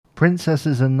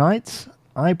princesses and knights,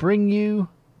 I bring you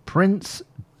Prince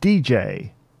DJ.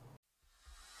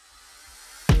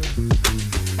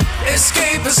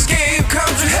 Escape, escape,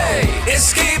 country, hey!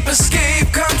 Escape,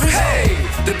 escape, country, hey!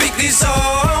 The Big D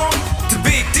Zone, the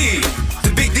Big D,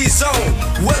 the Big D Zone.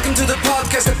 Welcome to the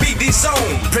podcast, the Big D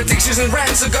Zone. Predictions and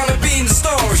rants are gonna be in the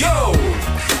store, yo!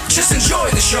 Just enjoy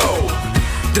the show,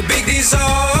 the Big D Zone.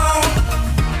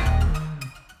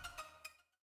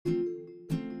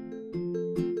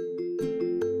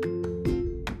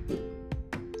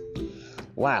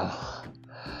 Wow.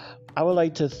 I would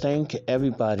like to thank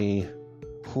everybody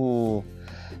who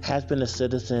has been a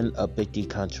citizen of Big D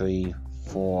Country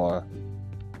for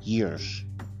years.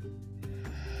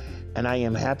 And I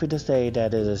am happy to say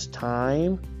that it is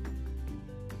time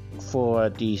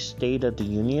for the State of the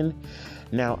Union.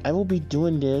 Now, I will be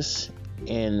doing this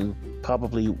in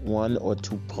probably 1 or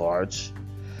 2 parts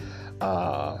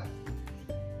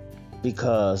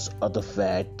because of the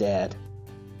fact that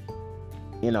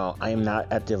I am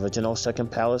not at the original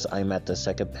Second Palace. I'm at the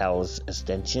Second Palace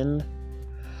extension.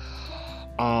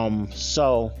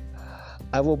 So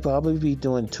I will probably be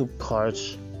doing 2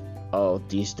 parts of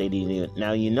the State of the Union.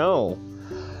 Now,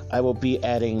 I will be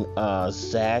adding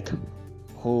Zach,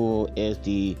 who is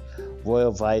the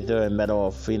Royal Visor and Medal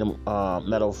of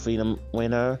Freedom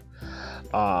winner,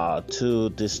 to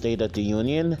the State of the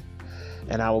Union.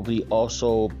 And I will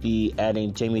also be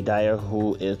adding Jamie Dyer,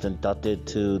 who is inducted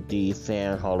to the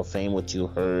Fan Hall of Fame, which you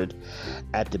heard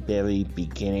at the very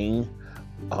beginning,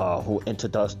 who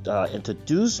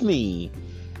introduced me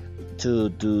to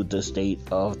do the State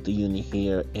of the Union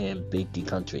here in Big D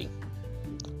Country.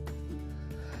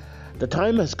 The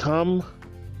time has come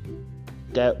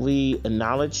that we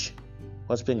acknowledge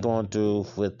what's been going through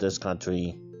with this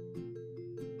country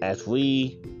as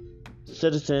we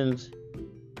citizens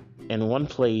in one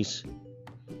place,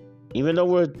 even though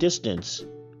we're distant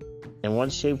in one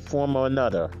shape, form, or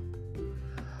another,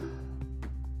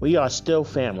 we are still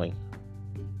family.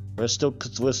 We're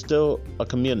still a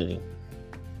community.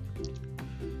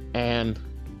 And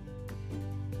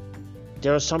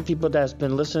there are some people that's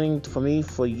been listening for me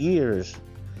for years,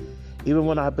 even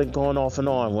when I've been going off and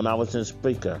on when I was in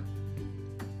Spreaker.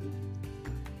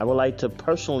 I would like to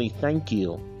personally thank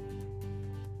you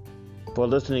for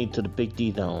listening to the Big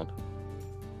D Zone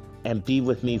and be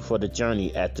with me for the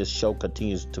journey as this show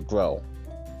continues to grow.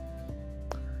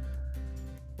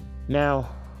 Now,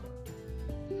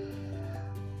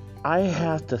 I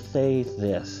have to say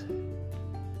this.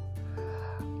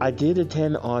 I did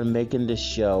intend on making this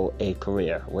show a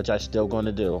career, which I'm still going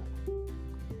to do.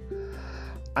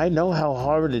 I know how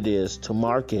hard it is to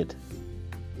market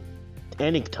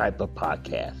any type of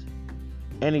podcast,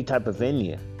 any type of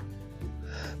venue,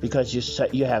 because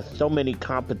you have so many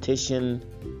competition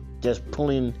just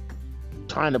trying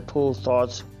to pull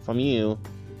thoughts from you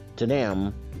to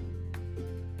them,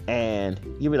 and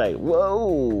you'll be like,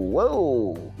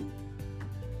 whoa.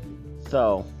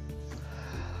 So,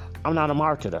 I'm not a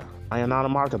marketer. I am not a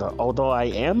marketer, although I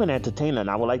am an entertainer,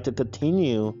 and I would like to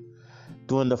continue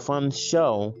doing the fun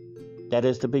show that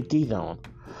is the Big D Zone.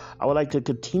 I would like to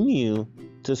continue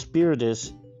to spirit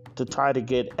this to try to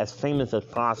get as famous as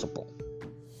possible.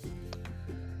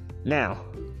 Now,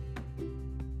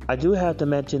 I do have to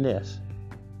mention this.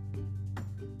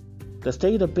 The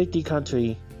State of Big D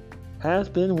Country has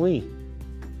been weak,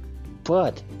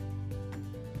 but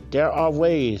there are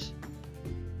ways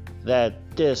that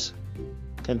this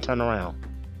can turn around,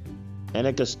 and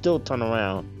it can still turn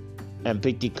around, and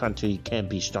Big D Country can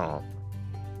be strong.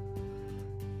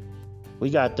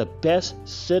 We got the best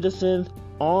citizens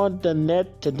on the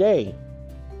net today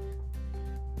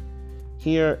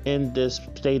here in this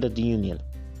State of the Union.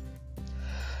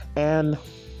 And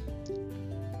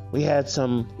we had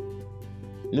some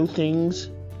new things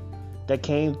that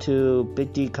came to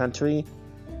Big D Country.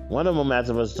 One of them as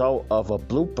a result of a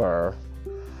blooper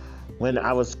when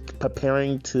I was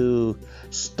preparing to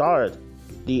start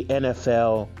the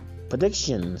NFL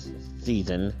predictions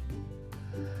season.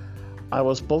 I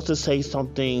was supposed to say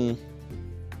something,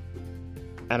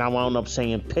 and I wound up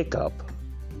saying pickup,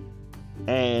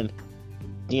 and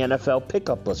the NFL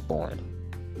pickup was born,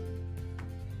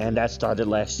 and that started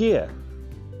last year.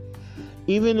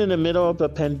 Even in the middle of the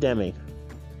pandemic,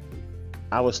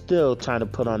 I was still trying to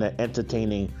put on an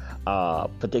entertaining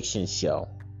prediction show.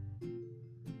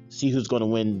 See who's going to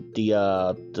win the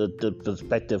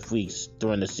respective weeks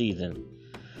during the season,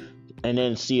 and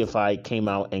then see if I came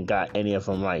out and got any of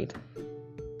them right.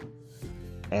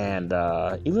 And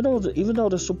even though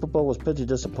the Super Bowl was pretty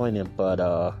disappointing, but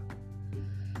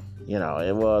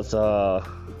it was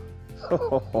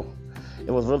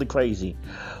it was really crazy.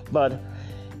 But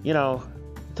you know,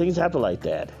 things happen like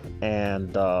that.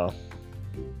 And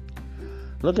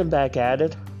looking back at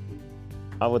it,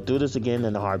 I would do this again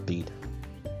in a heartbeat.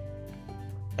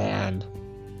 And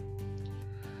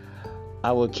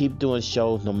I would keep doing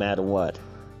shows no matter what.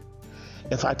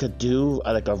 If I could do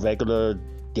like a regular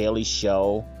daily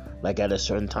show, like at a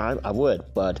certain time, I would.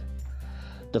 But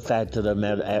the fact of the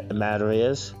matter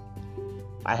is,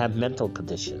 I have mental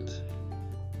conditions.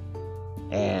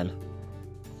 And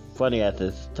funny, I have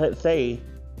to say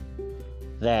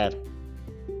that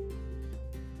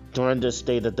during this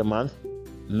state of the month,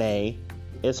 May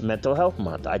is Mental Health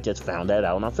Month. I just found that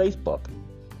out on Facebook.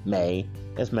 May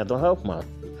is Mental Health Month.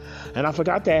 And I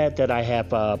forgot to add that I have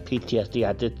PTSD.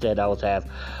 I did that I was have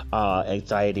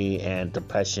anxiety and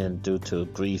depression due to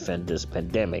grief and this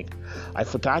pandemic. I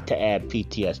forgot to add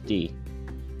PTSD.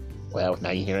 Well, now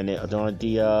you're hearing it during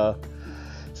the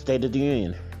State of the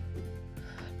Union.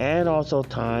 And also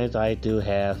times I do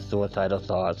have suicidal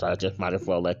thoughts. I just might as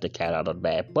well let the cat out of the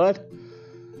bag. But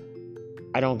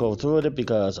I don't go through with it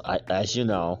because, as you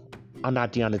know, I'm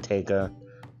not The Undertaker.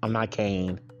 I'm not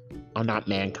Kane. I'm not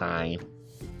Mankind.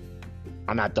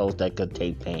 I'm not those that could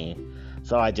take pain.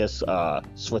 So I just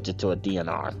switch it to a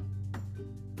DNR.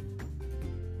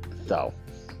 So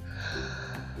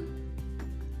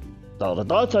the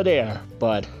thoughts are there,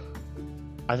 but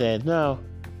I said, no.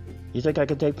 You think I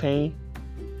could take pain?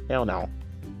 Hell no.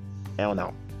 Hell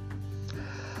no.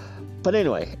 But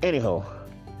anyhow,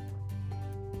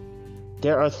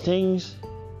 there are things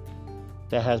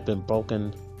that has been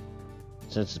broken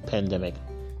since the pandemic.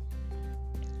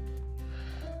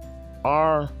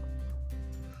 Our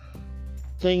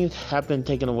things have been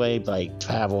taken away, like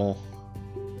travel,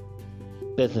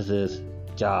 businesses,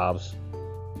 jobs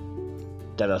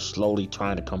that are slowly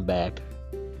trying to come back.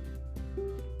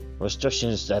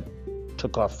 Restrictions that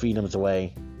took our freedoms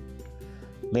away,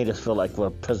 made us feel like we're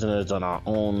prisoners on our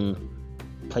own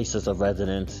places of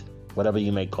residence, whatever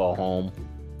you may call home.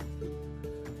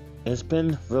 It's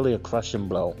been really a crushing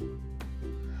blow.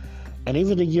 And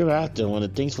even the year after, when the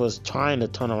things was trying to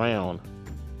turn around,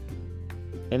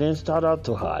 it didn't start out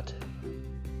too hot.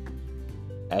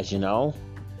 As you know,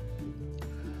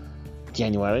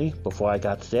 January, before I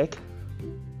got sick,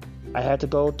 I had to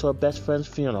go to a best friend's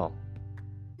funeral.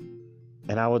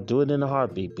 And I would do it in a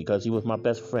heartbeat because he was my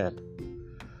best friend.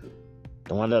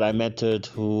 The one that I mentored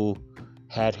who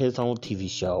had his own TV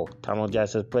show, Tom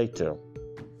Jackson's Breakthrough.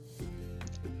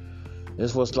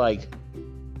 This was like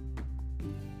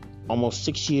almost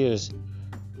 6 years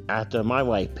after my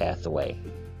wife passed away.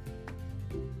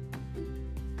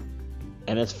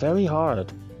 And it's very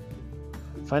hard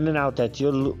finding out that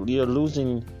you're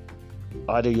losing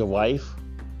either your wife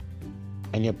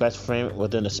and your best friend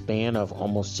within a span of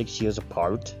almost 6 years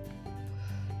apart.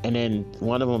 And then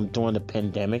one of them during the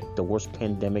pandemic, the worst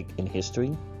pandemic in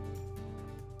history.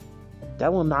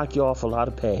 That will knock you off a lot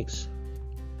of pegs.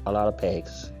 A lot of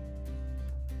pegs.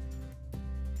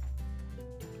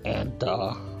 And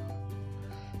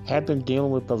have been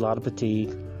dealing with a lot of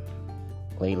fatigue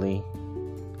lately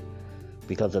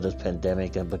because of this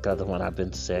pandemic and because of when I've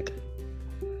been sick.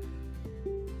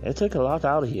 It took a lot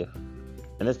out of you.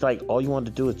 And it's like all you want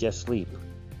to do is just sleep.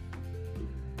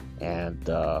 And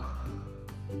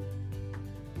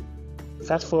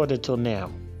fast forward until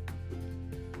now.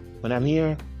 When I'm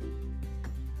here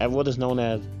at what is known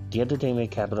as the entertainment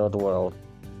capital of the world.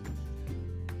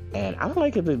 And I don't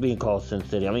like it being called Sin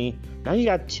City. I mean, now you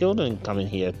got children coming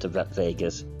here to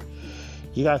Vegas.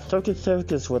 You got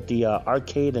Circus with the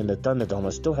arcade and the Thunderdome.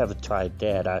 I still haven't tried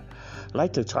that. I'd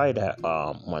like to try that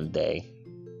one day.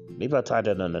 Maybe I'll try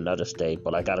that in another state,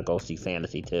 but I gotta go see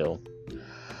Fantasy too.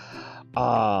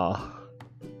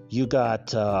 You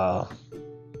got a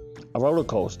roller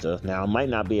coaster. Now, I might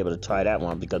not be able to try that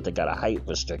one because they got a height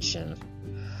restriction.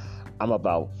 I'm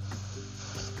about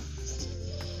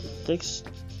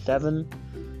 6'7".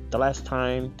 The last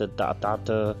time the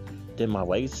doctor did my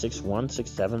weight, 6'1",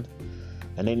 6'7",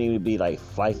 and they need to be like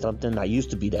 5 something. I used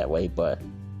to be that way, but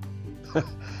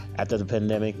after the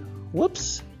pandemic,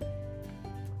 whoops.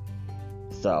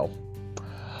 So,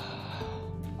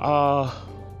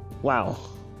 wow.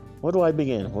 Where do I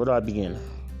begin?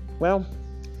 Well,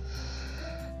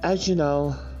 as you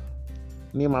know,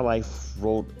 me and my wife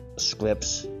wrote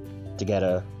scripts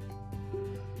together,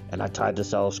 and I tried to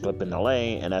sell a script in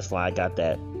LA, and that's why I got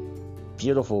that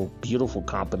beautiful, beautiful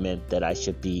compliment that I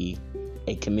should be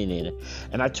a comedian.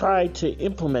 And I tried to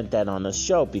implement that on the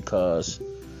show because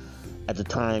at the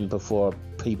time before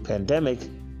pre-pandemic,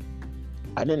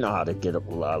 I didn't know how to get up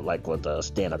like with a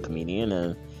stand-up comedian,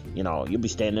 and you know, you'll be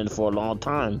standing for a long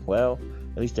time. Well,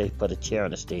 at least they put a chair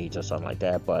on the stage or something like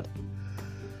that, but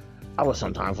I would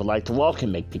sometimes would like to walk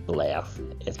and make people laugh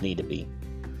if need to be.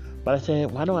 But I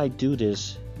said, why don't I do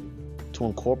this to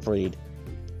incorporate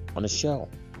on the show?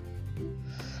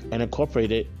 And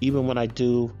incorporate it even when I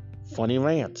do funny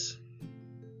rants.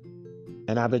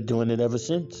 And I've been doing it ever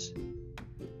since.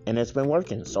 And it's been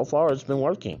working. So far, it's been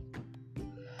working.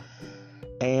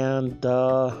 And,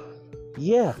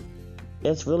 yeah,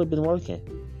 it's really been working.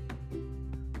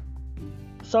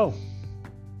 So,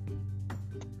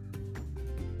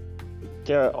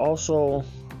 there are also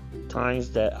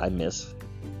times that I miss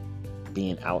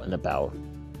being out and about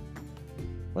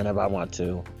whenever I want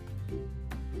to,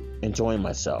 enjoying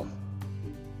myself.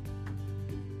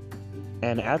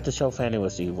 And After Show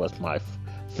Fantasy was my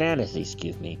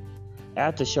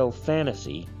After Show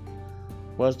Fantasy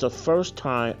was the first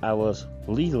time I was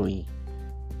legally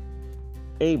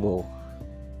able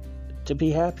to be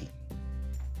happy,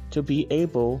 to be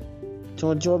able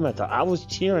to enjoy myself. I was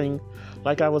cheering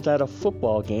like I was at a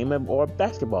football game or a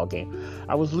basketball game.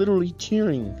 I was literally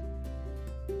cheering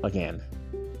again.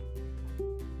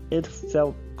 It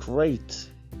felt great.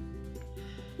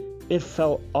 It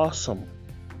felt awesome.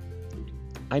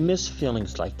 I miss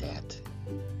feelings like that.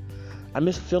 I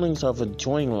miss feelings of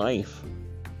enjoying life.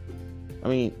 I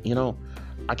mean,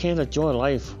 I can't enjoy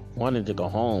life wanting to go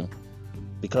home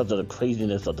because of the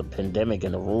craziness of the pandemic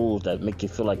and the rules that make you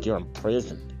feel like you're in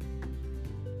prison.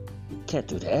 Can't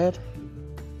do that.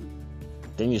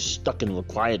 Then you're stuck and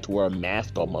required to wear a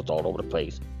mask almost all over the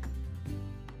place.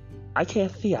 I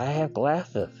can't see. I have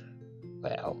glasses.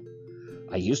 Well,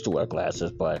 I used to wear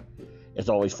glasses, but it's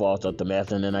always falls up the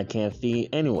mask and then I can't see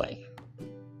anyway.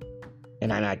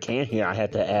 And I can't hear. I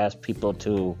had to ask people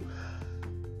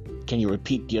can you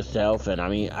repeat yourself? And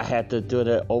I had to do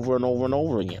that over and over and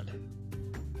over again.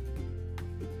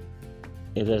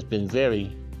 It has been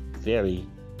very, very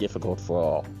difficult for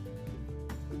all.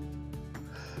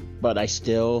 But I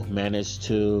still managed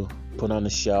to put on the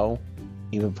show,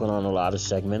 even put on a lot of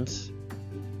segments.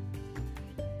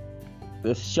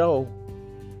 This show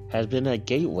has been a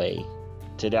gateway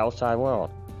to the outside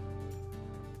world.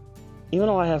 Even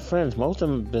though I have friends, most of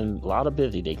them have been a lot of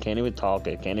busy. They can't even talk.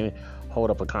 They can't even hold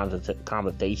up a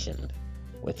conversation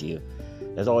with you.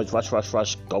 There's always rush,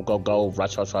 go,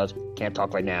 rush. Can't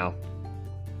talk right now.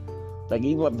 Like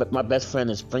even my best friend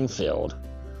in Springfield,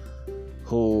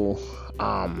 who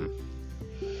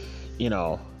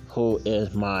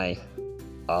is my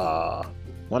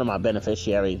one of my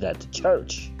beneficiaries at the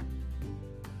church,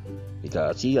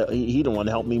 because he the one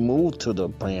that helped me move to the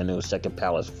brand new Second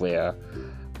Palace where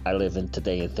I live in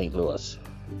today in St. Louis.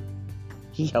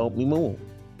 He helped me move.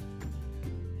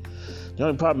 The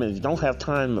only problem is you don't have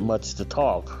time much to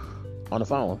talk on the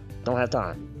phone. Don't have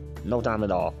time. No time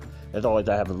at all. As always,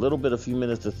 I have a few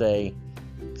minutes to say,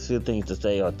 few things to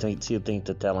say, or few things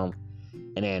to tell him,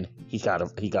 and then he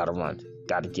gotta run,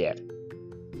 gotta jet.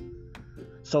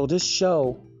 So this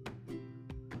show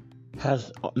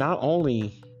has not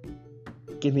only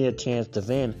given me a chance to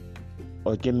vent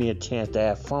or give me a chance to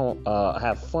have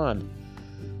fun,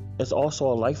 it's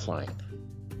also a lifeline.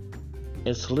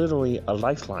 It's literally a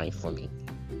lifeline for me.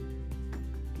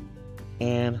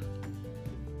 And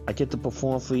I get to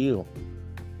perform for you.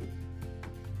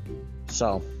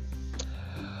 So,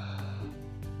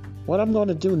 what I'm going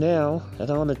to do now is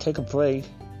I'm going to take a break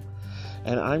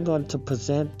and I'm going to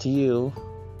present to you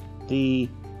the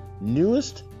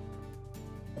first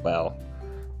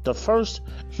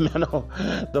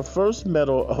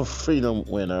Medal of Freedom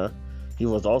winner. He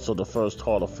was also the first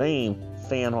Hall of Fame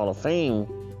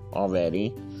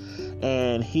already,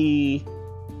 and he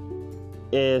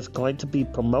is going to be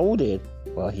promoted.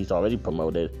 Well, he's already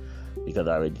promoted because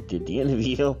I already did the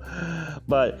interview,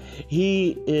 but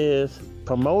he is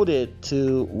promoted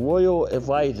to Royal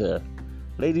Advisor.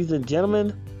 Ladies and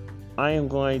gentlemen, I am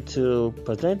going to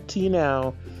present to you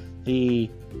now the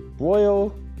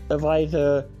Royal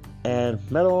Advisor and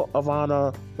Medal of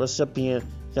Honor recipient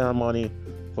ceremony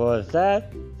for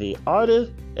Zach, the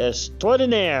artist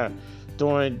extraordinaire,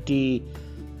 during the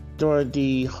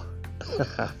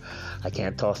I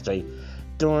can't talk straight,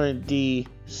 during the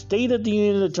State of the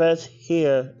Union address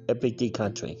here at Big D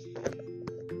Country.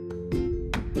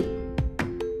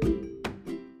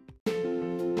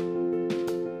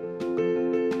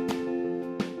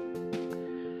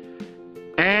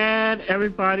 And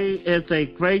everybody, it's a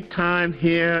great time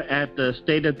here at the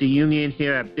State of the Union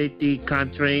here at Big D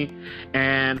Country,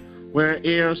 and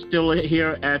we're still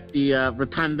here at the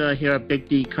Rotunda here at Big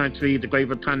D Country, the Great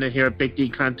Rotunda here at Big D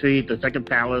Country, the Second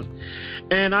Palace.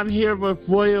 And I'm here with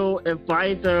Royal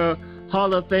Advisor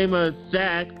Hall of Famer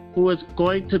Zach, who is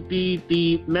going to be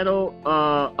the Medal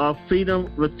of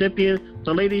Freedom recipient.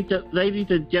 So, ladies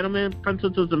and gentlemen,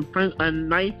 princesses and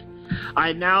knights,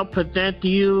 I now present to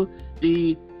you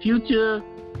the future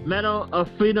Medal of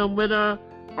Freedom winner,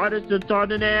 artist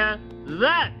extraordinaire,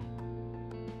 Zach.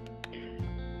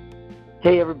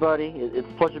 Hey everybody, it's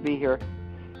a pleasure to be here.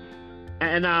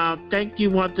 And thank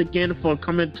you once again for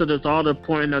coming to this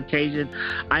all-important occasion.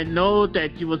 I know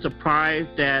that you were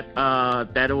surprised that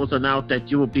it was announced that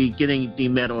you will be getting the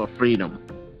Medal of Freedom.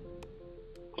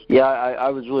 Yeah, I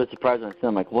was really surprised when I said,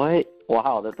 I'm like, what?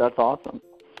 Wow, that's awesome.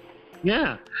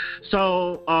 Yeah.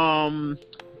 So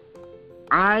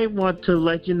I want to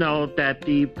let you know that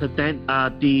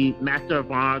the Master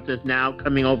of Arms is now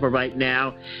coming over right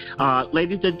now.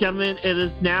 Ladies and gentlemen, it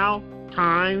is now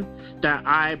time that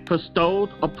I bestowed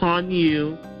upon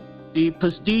you the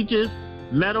prestigious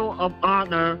Medal of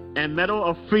Honor and Medal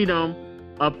of Freedom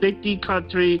of Big D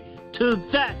Country to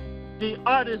Zach, the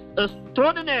artist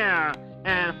extraordinaire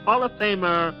and Hall of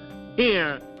Famer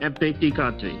here in Big D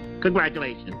Country.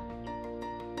 Congratulations.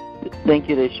 Thank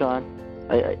you, Deshaun.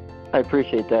 I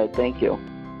appreciate that. Thank you.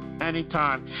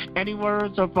 Anytime. Any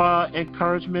words of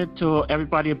encouragement to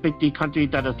everybody in Big D Country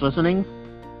that is listening?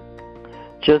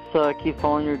 Just keep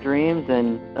following your dreams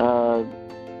and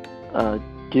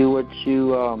do what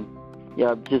you,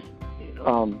 just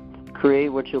create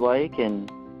what you like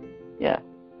and, yeah.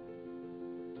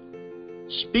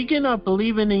 Speaking of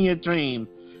believing in your dream,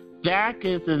 Zach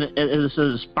is an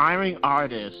inspiring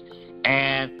artist,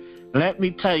 and let me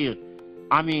tell you,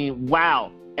 I mean,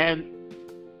 wow. And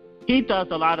he does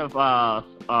a lot of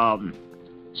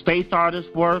space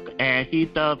artist work, and he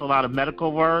does a lot of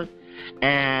medical work,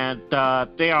 and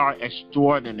they are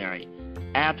extraordinary,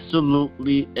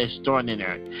 absolutely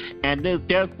extraordinary. And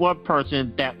there's one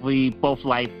person that we both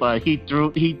like, but he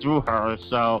drew her,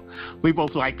 so we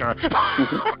both like her.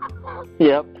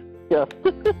 Yep.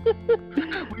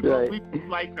 we both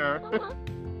like her.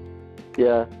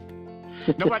 Yeah.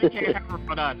 Nobody can have her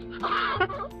but us.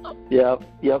 Yep,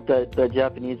 that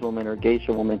Japanese woman or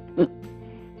geisha woman.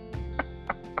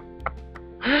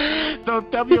 So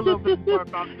tell me a little bit more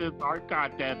about this art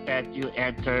contest that you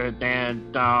entered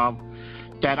and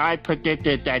that I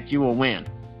predicted that you will win.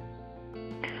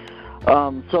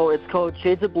 So it's called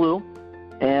Shades of Blue,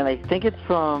 and I think it's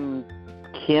from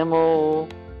Camel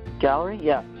Gallery.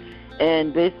 Yeah,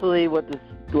 and basically what this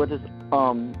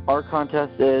art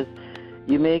contest is,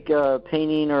 you make a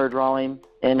painting or a drawing,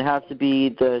 and it has to be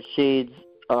the shades,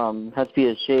 has to be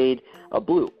a shade of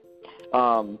blue,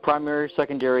 primary,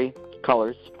 secondary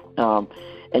colors,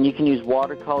 and you can use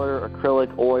watercolor,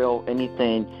 acrylic, oil,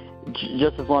 anything,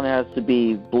 just as long as it has to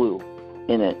be blue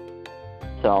in it.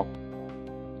 So.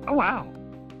 Oh wow!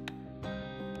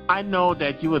 I know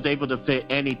that you was able to fit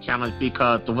any challenge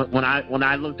because when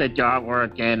I looked at your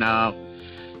artwork and I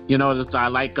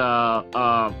like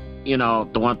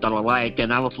the ones that I like,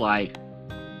 and I was like,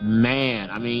 man,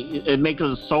 I mean, it makes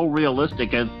it so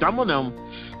realistic, and some of them,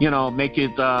 make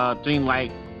it seem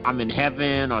like I'm in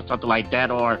heaven or something like that,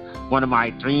 or one of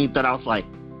my dreams that I was like,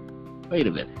 wait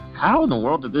a minute, how in the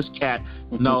world did this cat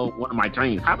know one of my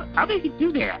dreams? How did he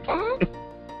do that?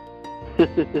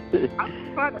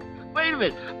 Wait a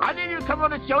minute, I didn't even come on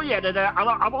the show yet, and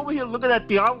I'm over here looking at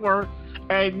the artwork,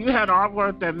 and you had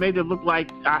artwork that made it look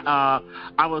like I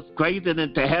was grazing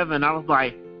into heaven. I was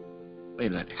like, wait a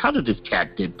minute, how did this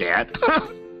cat did that?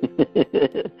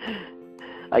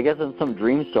 I guess I'm some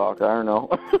dream stalker. I don't know.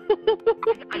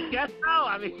 I guess so.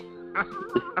 I mean,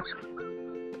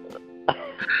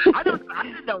 I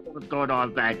didn't know what was going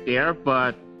on back there,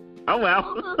 but oh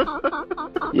well.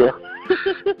 Yeah.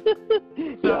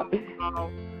 So,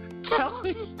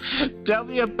 tell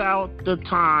me about the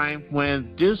time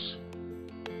when this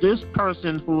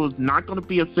person who is not going to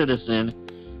be a citizen,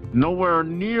 nowhere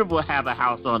near will have a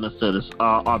house on the citizen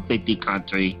on Big D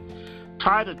Country,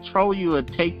 try to troll you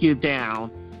and take you down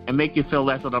and make you feel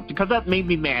less enough, because that made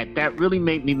me mad. That really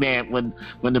made me mad when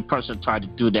the person tried to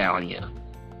do that on you.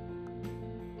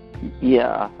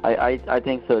 Yeah, I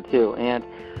think so too. And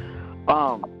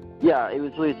yeah, it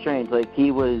was really strange. Like,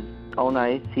 he was all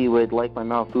nice. He would like my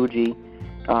Mount Fuji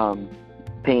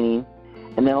painting,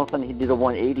 and then all of a sudden he did a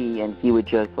 180 and he would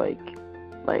just like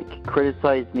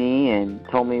criticize me and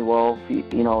tell me, well,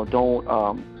 don't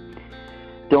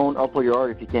upload your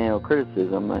art if you can't handle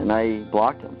criticism, and I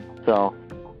blocked him. So.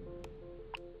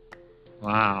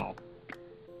 Wow.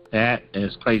 That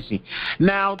is crazy.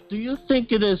 Now, do you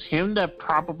think it is him that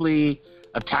probably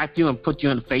attacked you and put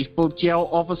you in Facebook jail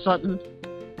all of a sudden?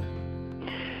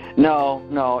 No,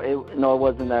 it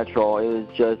wasn't that troll. It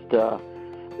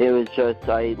was just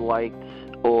I liked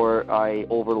or I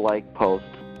overlike posts.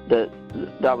 That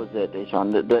was it,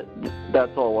 Deshaun.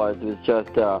 That's all it was. It was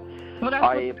just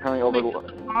I apparently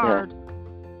overlooked. Yeah.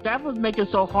 That would make it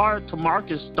so hard to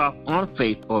market stuff on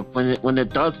Facebook when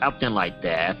it does something like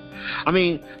that. I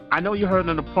mean, I know you heard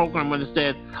in the program when it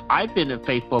said I've been in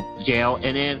Facebook jail,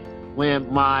 and then when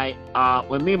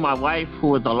me and my wife, who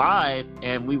was alive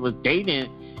and we was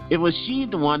dating, it was she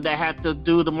the one that had to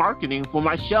do the marketing for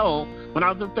my show when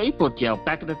I was in Facebook jail.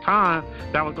 Back at the time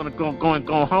that I was going to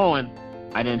go home, and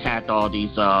I didn't have all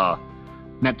these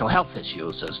mental health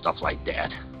issues and stuff like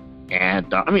that.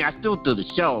 And I mean, I still do the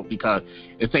show because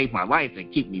it saved my life and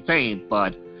keep me sane.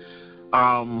 But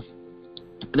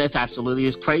that's absolutely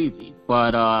is crazy.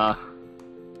 But I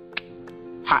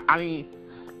mean,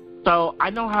 so I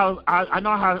know how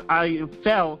I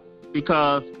felt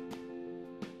because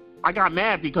I got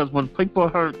mad because when people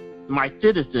hurt my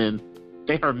citizens,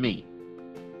 they hurt me.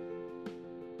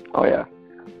 Oh yeah.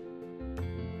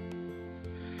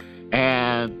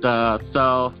 And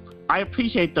so I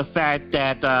appreciate the fact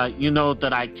that you know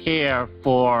that I care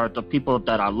for the people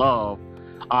that I love,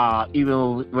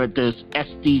 even with this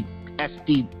SD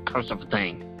cursive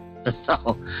thing.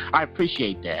 So I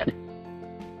appreciate that.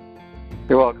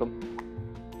 You're welcome.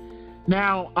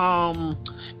 Now,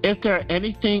 is there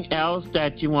anything else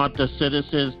that you want the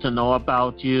citizens to know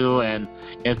about you, and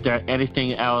is there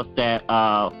anything else that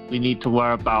we need to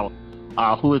worry about?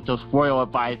 Who is the Royal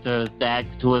Advisor,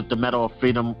 who is the Medal of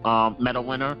Freedom medal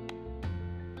winner?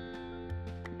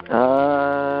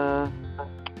 No.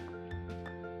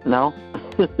 No.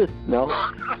 No.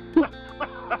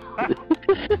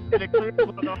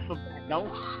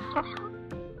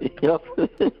 Yep.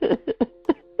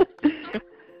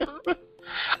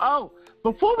 Oh,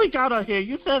 before we got on here,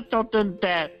 you said something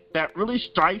that really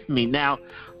strikes me. Now,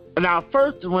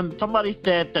 first, when somebody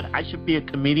said that I should be a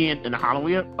comedian in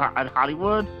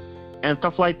Hollywood and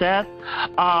stuff like that,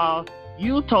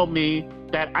 you told me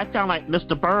that I sound like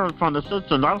Mr. Burns from The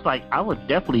Simpsons. I was like, I would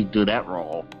definitely do that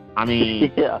role. I mean,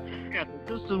 yeah.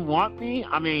 The Simpsons want me.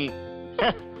 I mean,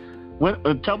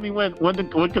 tell me when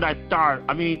could I start?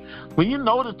 I mean, when you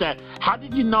noticed that, how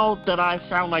did you know that I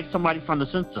sound like somebody from The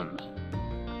Simpsons?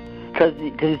 Because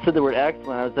you said the word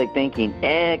excellent. I was like thinking,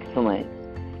 excellent.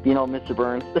 You know, Mr.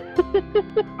 Burns.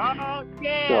 Oh,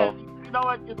 yeah. So. You know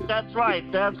what? That's right.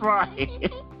 That's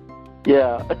right.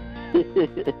 Yeah.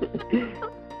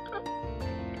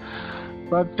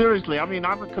 But seriously, I mean,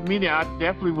 I'm a comedian. I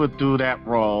definitely would do that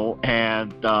role,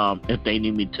 and if they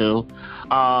need me to.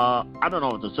 I don't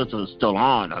know if The Simpsons is still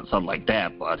on or something like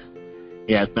that, but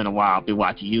yeah, it's been a while. I'll be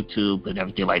watching YouTube and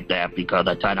everything like that because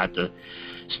I try not to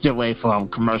stay away from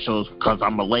commercials because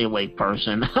I'm a layaway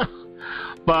person.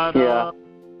 But yeah.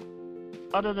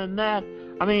 Other than that,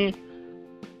 I mean,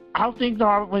 how things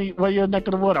are when you're neck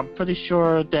of the wood. I'm pretty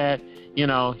sure that, you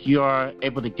know, you're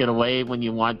able to get away when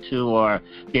you want to or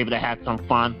be able to have some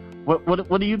fun.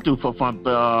 What do you do for fun?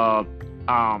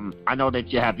 I know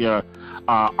that you have your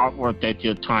artwork that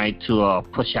you're trying to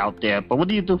push out there, but what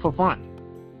do you do for fun?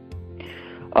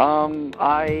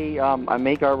 I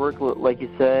make artwork, like you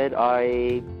said.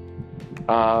 I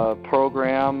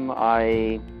program.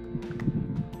 I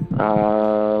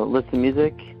listen to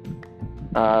music.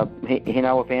 Hang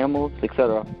out with animals,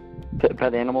 etc.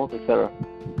 Pet animals, etc.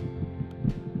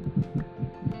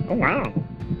 Oh wow,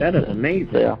 that is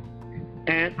amazing. Yeah.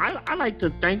 And I like to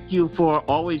thank you for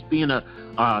always being a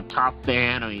top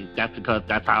fan. I mean, that's because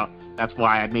that's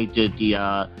why I made you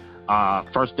the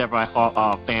first ever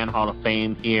fan Hall of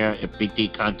Fame here at Big D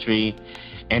Country.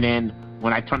 And then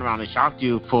when I turned around and shocked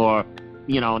you for,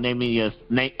 you know,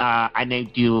 I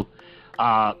named you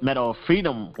Medal of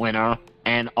Freedom winner,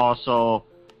 and also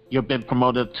you've been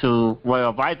promoted to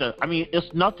Royal Advisor. I mean,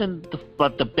 it's nothing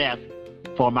but the best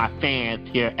for my fans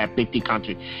here at Big D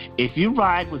Country. If you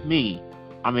ride with me,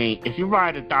 I mean, if you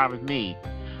ride or die with me,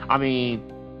 I mean,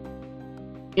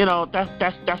 you know,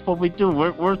 that's what we do.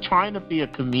 We're trying to be a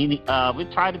community.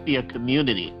 We're trying to be a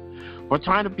community. We're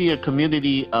trying to be a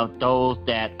community of those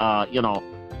that you know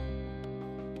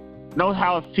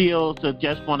how it feels to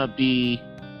just want to be,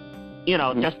 you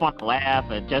know, just want to laugh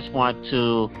and just want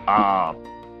to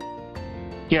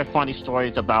hear funny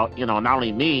stories about, you know, not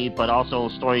only me, but also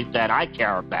stories that I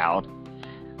care about.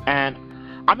 And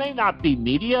I may not be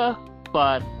media,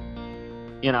 but,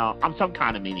 you know, I'm some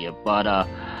kind of media. But,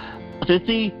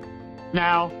 Sissy,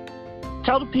 now,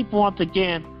 tell the people once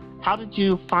again, how did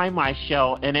you find my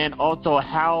show? And then also,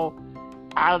 how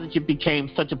did you become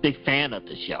such a big fan of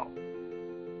the show?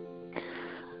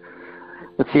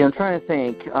 Let's see, I'm trying to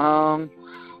think.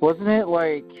 Wasn't it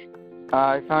like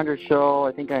I found your show,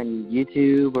 I think, on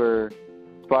YouTube or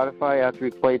Spotify after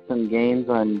we played some games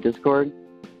on Discord.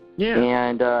 Yeah.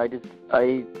 And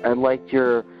I liked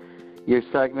your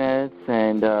segments,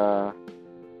 and I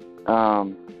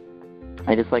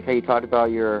just like how you talked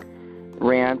about your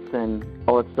rants and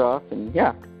all that stuff, and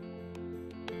yeah.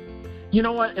 You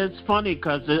know what? It's funny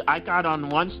because I got on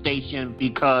one station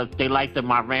because they liked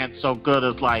my rant so good.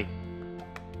 It's like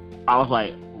I was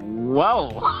like, whoa.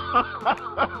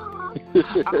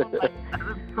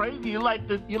 That's crazy. You like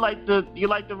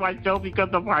my show because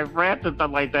of my rant and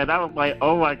stuff like that. I was like,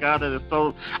 oh my god, it is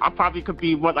so. I probably could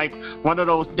be one of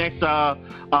those next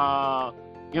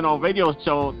radio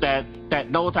show that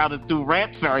knows how to do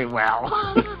rants very well.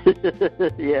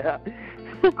 Yeah.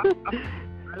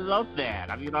 I love that.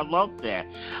 I love that.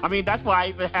 That's why I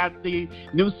even have the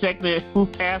new segment, Who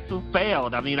Passed, Who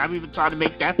Failed. I'm even trying to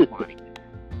make that funny.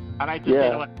 I like to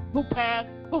say, who passed,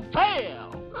 who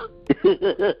failed?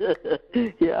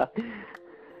 Yeah.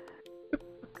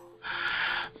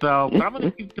 So, but I'm going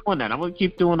to keep doing that. I'm going to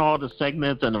keep doing all the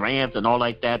segments and the rants and all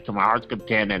like that to my heart's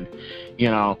content. And,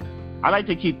 I like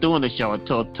to keep doing the show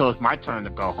until it's my turn to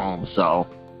go home. So,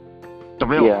 the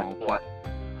real home. But,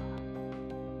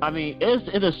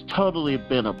 it has totally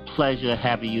been a pleasure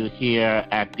having you here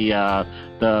at the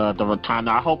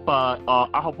Rotunda. I hope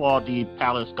all the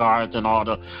palace guards and all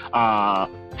the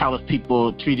palace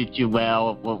people treated you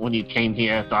well when you came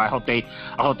here. So I hope they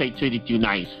treated you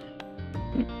nice.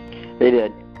 They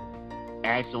did.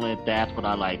 Excellent. That's what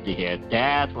I like to hear.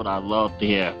 That's what I love to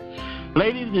hear.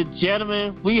 Ladies and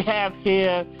gentlemen, we have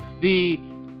here the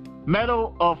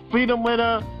Medal of Freedom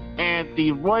winner and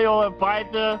the Royal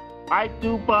Advisor. I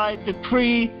do by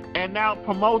decree and now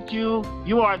promote you.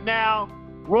 You are now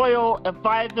Royal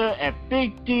Advisor at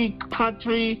Big D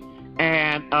Country.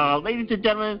 And ladies and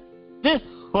gentlemen, this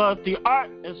was the Art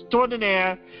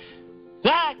Extraordinaire.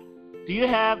 Zach, do you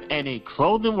have any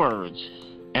closing words?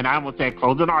 And I will say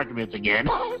closing arguments again.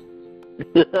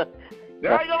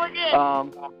 There I go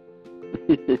again.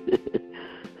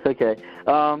 Okay.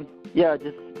 Yeah,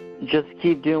 just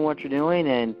keep doing what you're doing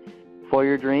and follow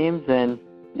your dreams, and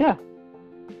yeah.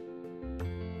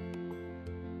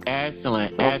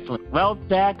 Excellent. Well,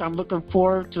 Zach, I'm looking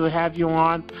forward to have you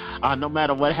on. No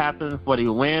matter what happens, whether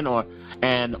you win well,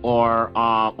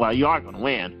 you are going to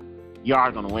win. You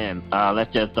are going to win.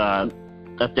 Let's just let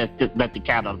the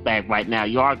cat out of the bag right now.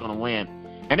 You are going to win,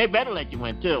 and they better let you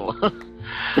win too.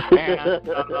 And,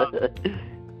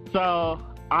 so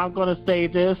I'm going to say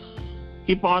this: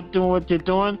 keep on doing what you're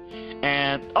doing.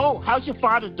 And how's your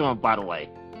father doing, by the way?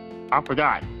 I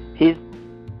forgot.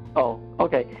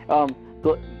 Okay.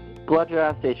 Glad you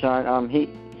asked, Sean.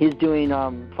 He's doing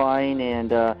fine,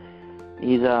 and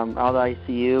he's out of the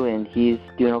ICU, and he's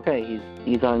doing okay.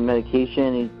 He's on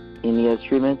medication, and he has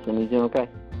treatments, and he's doing okay.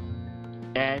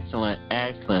 Excellent.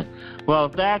 Well,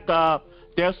 Zach,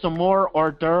 there's some more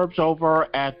hors d'oeuvres over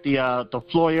at the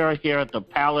foyer here at the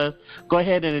palace. Go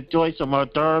ahead and enjoy some hors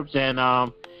d'oeuvres, and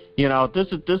this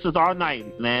is our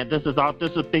night, man. This is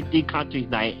Big D Country's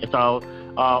night. So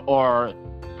or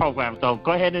program. So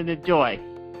go ahead and enjoy.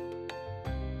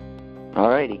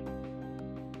 Alrighty.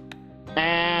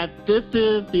 And this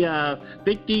is the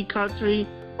Big D Country.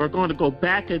 We're going to go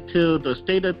back into the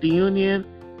State of the Union,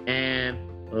 and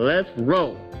let's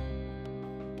roll.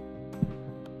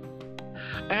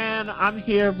 And I'm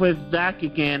here with Zach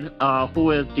again,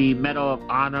 who is the Medal of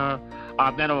Honor,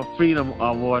 Medal of Freedom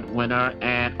Award winner,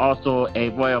 and also a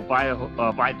Royal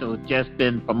Advisor who's just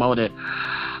been promoted.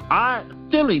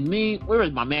 Silly me, where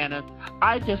is my manners?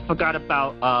 I just forgot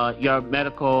about your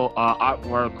medical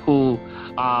artwork, who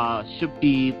should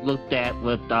be looked at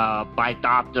with by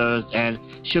doctors and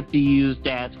should be used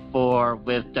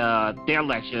with their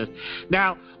lectures.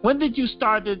 Now, when did you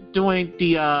start doing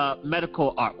the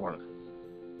medical artwork?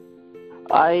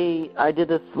 I did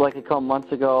this like a couple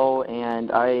months ago,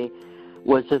 and I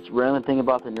was just randomly thinking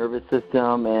about the nervous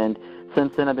system, and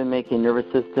since then I've been making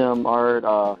nervous system art,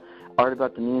 art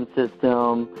about the immune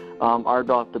system, art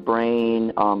about the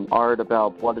brain, art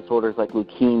about blood disorders like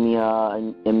leukemia,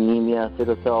 and anemia,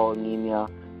 sickle cell anemia.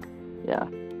 Yeah.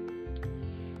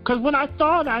 Because when I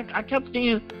thought, I kept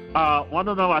seeing, one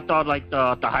of them I thought like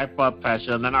the high blood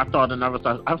pressure, and then I thought another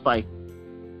stuff. I was like,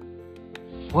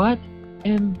 what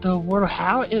in the world?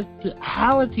 How is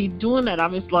he doing that? I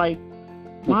was like,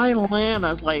 my land.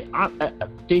 I was like,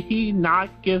 did he not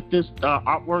give this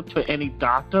artwork to any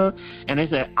doctor? And they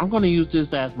said, I'm going to use this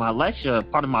as my lecture,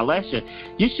 part of my lecture.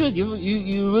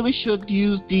 You really should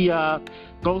use the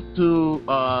go to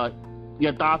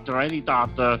your doctor, or any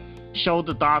doctor, show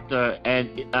the doctor,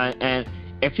 and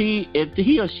if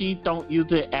he or she don't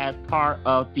use it as part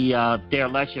of their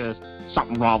lectures,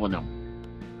 something wrong with them.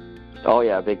 Oh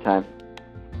yeah, big time.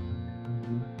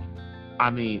 I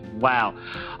mean, wow.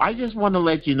 I just want to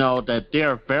let you know that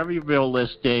they're very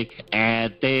realistic,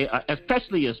 and they,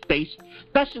 especially as space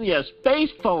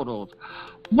photos.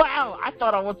 Wow, I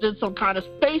thought I was in some kind of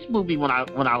space movie when I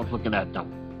was looking at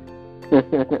them.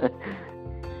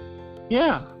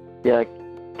 Yeah. Yeah,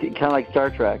 kind of like Star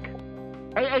Trek.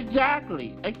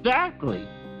 Exactly.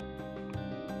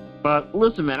 But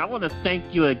listen, man, I want to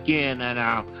thank you again,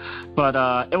 and but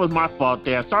it was my fault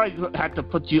there. Sorry I had to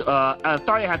put you.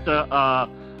 Sorry I had to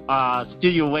steer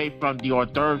you away from the hors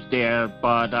d'oeuvres there,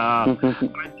 but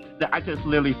I just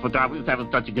literally forgot. We was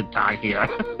having such a good time here.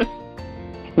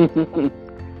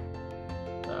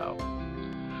 So,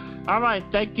 all right,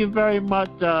 thank you very much,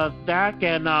 Zach,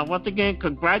 and once again,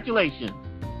 congratulations.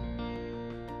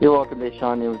 You're welcome,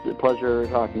 Deshaun. It was a pleasure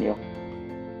talking to you.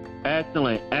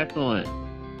 Excellent.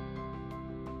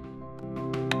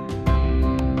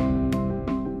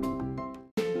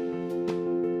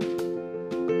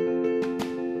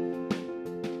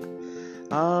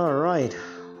 All right.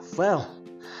 Well,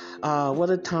 what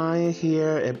a time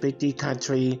here at Big D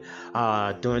Country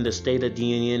during the State of the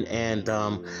Union, and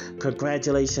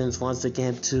congratulations once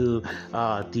again to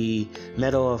the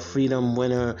Medal of Freedom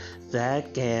winner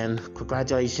Zach, and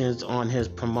congratulations on his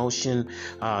promotion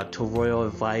to Royal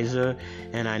Advisor.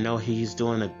 And I know he's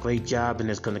doing a great job and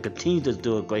is going to continue to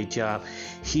do a great job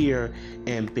here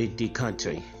in Big D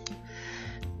Country.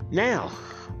 Now,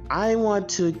 I want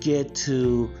to get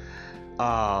to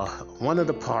one of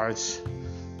the parts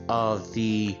of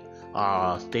the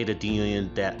State of the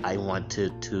Union that I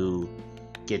wanted to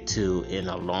get to in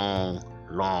a long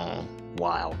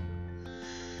while.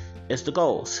 It's the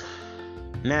goals.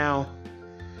 Now,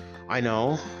 I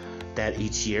know that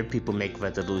each year people make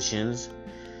resolutions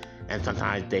and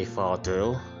sometimes they fall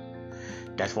through.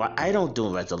 That's why I don't do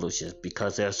resolutions,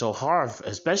 because they're so hard,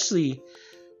 especially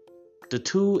the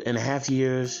 2.5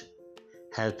 years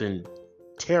has been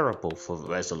terrible for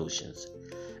resolutions.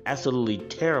 Absolutely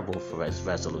terrible for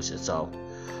resolutions. So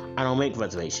I don't make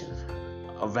resolutions.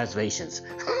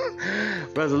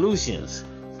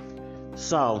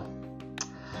 So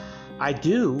I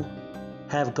do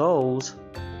have goals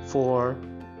for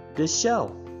this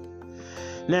show.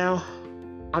 Now,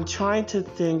 I'm trying to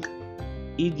think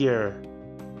easier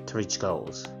to reach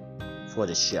goals for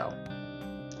this show.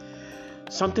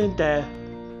 Something that,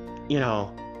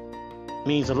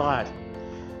 means a lot,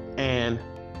 and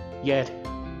yet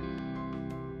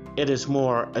it is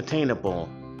more attainable,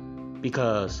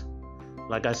 because,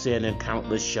 like I said in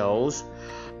countless shows,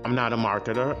 I'm not a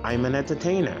marketer, I'm an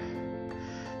entertainer.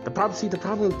 The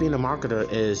problem with being a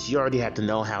marketer is you already have to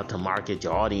know how to market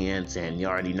your audience, and you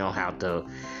already know how to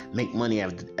make money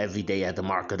every day as a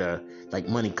marketer, like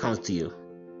money comes to you.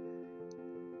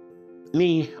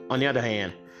 Me, on the other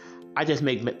hand, I just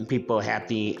make people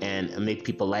happy and make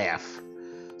people laugh.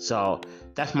 So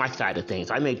that's my side of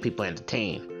things. I make people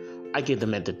entertain. I give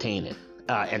them entertainment,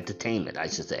 I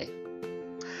should say.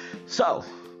 So,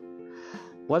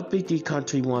 what Big D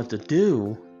Country wants to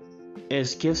do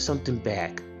is give something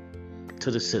back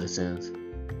to the citizens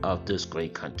of this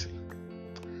great country.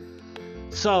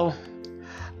 So,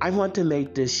 I want to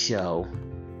make this show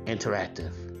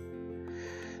interactive.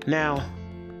 Now,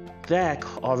 Zach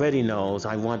already knows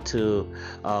I want to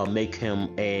make him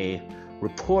a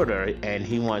reporter, and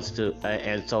he wants to,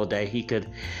 and so that he could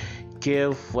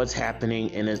give what's happening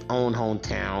in his own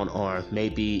hometown, or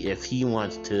maybe if he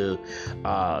wants to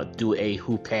do a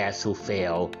who passed, who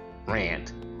failed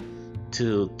rant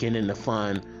to get in the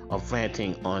fun of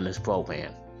ranting on this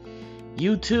program.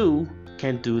 You too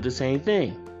can do the same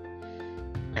thing,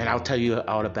 and I'll tell you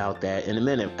all about that in a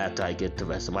minute after I get the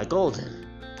rest of my goals in.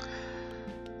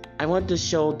 I want this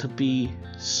show to be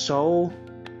so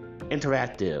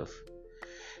interactive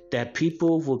that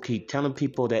people will keep telling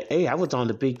people that, hey, I was on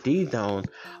the Big D Zone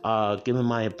giving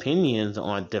my opinions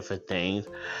on different things.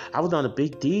 I was on the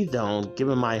Big D Zone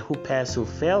giving my who passed, who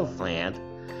failed rant.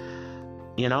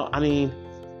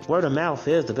 Word of mouth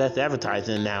is the best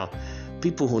advertising. Now,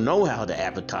 people who know how to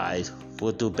advertise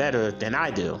will do better than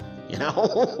I do,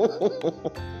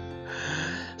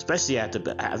 Especially after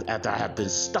I have been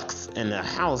stuck in the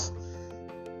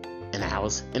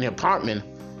apartment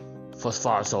for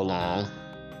so long,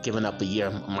 giving up a year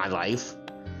of my life,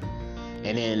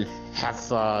 and then half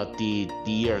the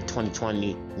year of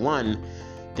 2021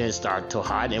 didn't start too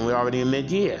hot, and we're already in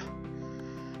mid-year.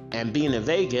 And being in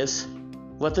Vegas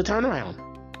was the turnaround.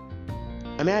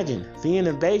 Imagine, being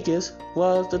in Vegas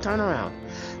was the turnaround.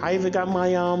 I even got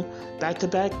my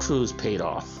back-to-back cruise paid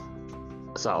off.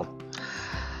 So,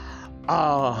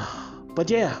 but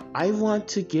yeah, I want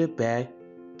to give back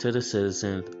to the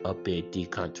citizens of Big D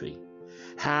country.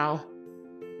 How?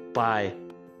 By,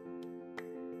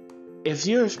 if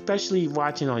you're especially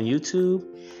watching on YouTube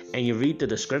and you read the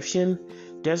description,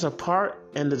 there's a part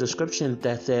in the description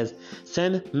that says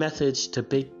send message to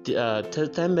the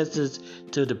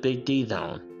Big D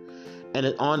zone, and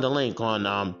it's on the link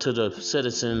on to the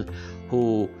citizens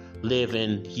who live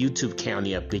in YouTube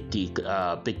County of Big D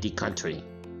country,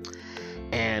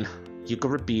 and you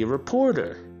could be a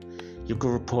reporter. You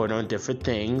could report on different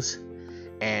things,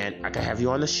 and I could have you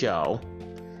on the show.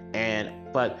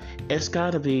 But it's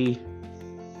got to be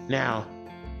now.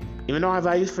 Even though I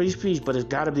value free speech, but it's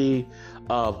got to be,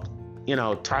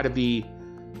 try to be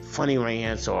funny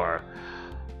rants or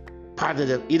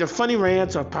positive, either funny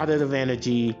rants or positive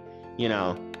energy.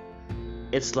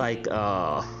 It's like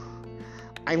I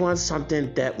want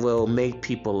something that will make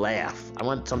people laugh. I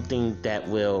want something that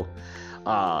will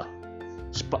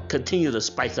continue to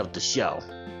spice up the show,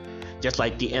 just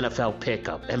like the NFL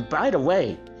pickup. And by the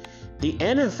way, the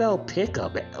NFL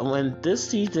pickup, when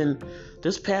this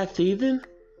past season,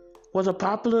 was a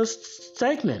popular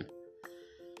segment.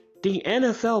 The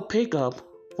NFL pickup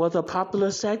was a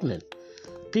popular segment.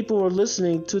 People were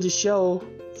listening to the show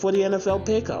for the NFL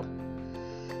pickup.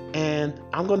 And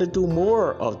I'm going to do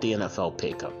more of the NFL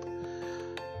pickup.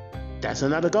 That's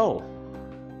another goal.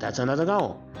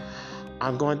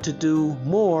 I'm going to do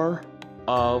more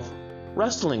of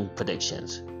wrestling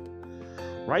predictions.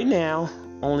 Right now,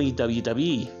 only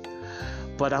WWE.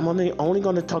 But I'm only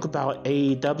going to talk about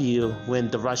AEW when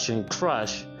the Russian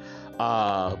Crush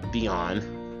be on.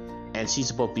 And she's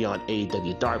supposed to be on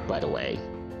AEW Dark, by the way.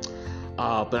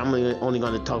 But I'm only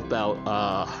going to talk about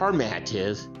her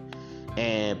matches.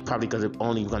 And probably because I'm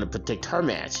only going to predict her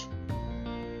match.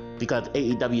 Because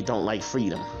AEW don't like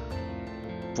freedom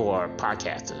for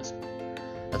podcasters.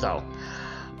 So,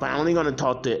 but I'm only going to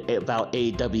talk about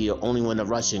AEW only when the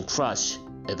Russian Crush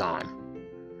is on.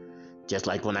 Just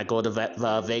like when I go to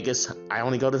Vegas, I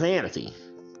only go to Vanity.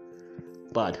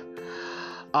 But,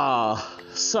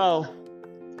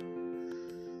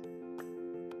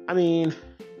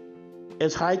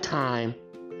 it's high time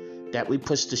that we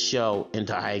push the show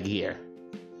into high gear.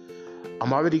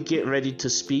 I'm already getting ready to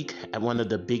speak at one of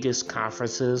the biggest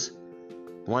conferences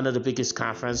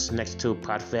next to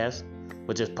Podfest,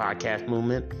 which is Podcast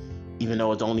Movement, even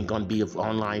though it's only going to be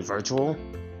online virtual.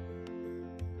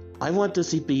 I want this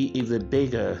to be even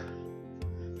bigger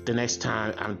the next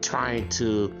time I'm trying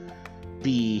to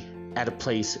be at a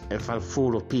place in front of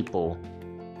full of people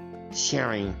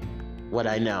sharing what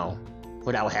I know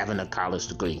without having a college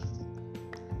degree.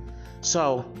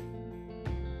 So,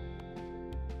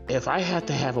 if I have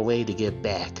to have a way to give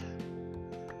back,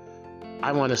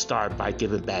 I want to start by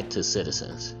giving back to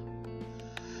citizens.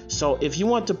 So, if you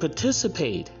want to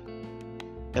participate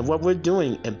in what we're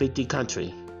doing in Big D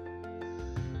Country,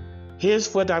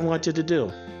 here's what I want you to do.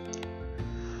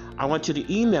 I want you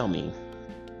to email me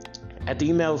at the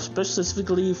email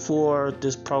specifically for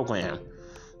this program,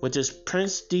 which is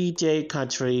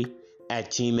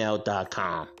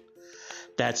princedjcountry@gmail.com.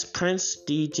 That's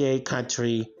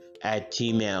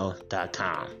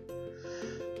princedjcountry@gmail.com.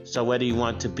 So whether you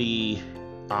want to be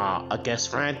a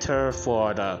guest ranter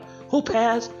for the Who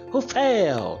Passed, Who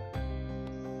Failed,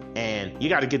 and you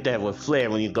got to get that with flair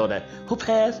when you go to Who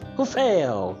Passed, Who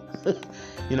Failed.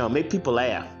 Make people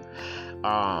laugh.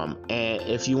 And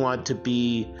if you want to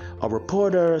be a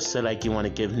reporter, so like you want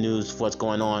to give news of what's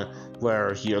going on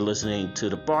where you're listening to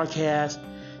the broadcast,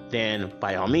 then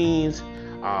by all means,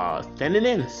 send it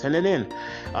in. It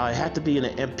has to be in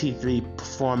an MP3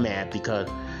 format because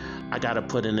I got to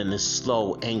put it in this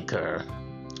slow Anchor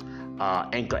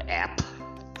app.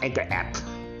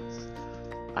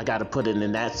 I got to put it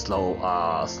in that slow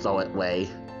way.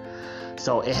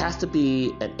 So it has to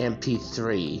be an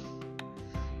MP3.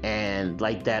 And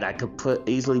like that, I could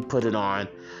easily put it on.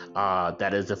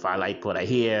 That is, if I like what I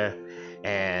hear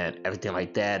and everything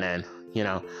like that, and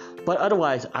But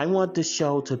otherwise, I want this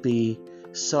show to be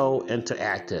so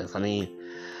interactive.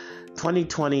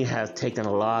 2020 has taken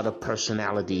a lot of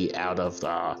personality out of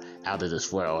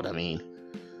this world.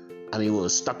 We were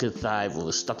stuck inside. We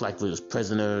were stuck like we was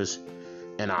prisoners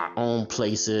in our own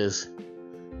places,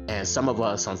 and some of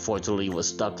us, unfortunately, were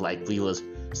stuck like we was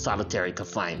solitary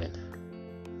confinement.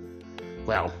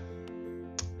 Well,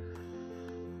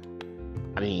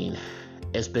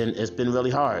 it's been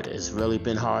really hard. It's really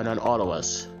been hard on all of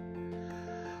us.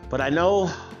 But I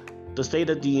know the State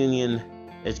of the Union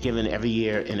is given every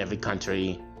year in every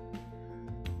country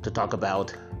to talk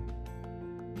about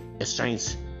its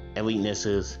strengths and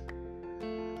weaknesses.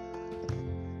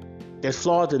 There's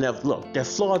flaws in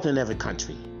every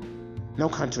country. No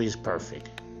country is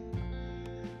perfect.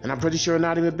 And I'm pretty sure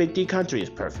not even Big D country is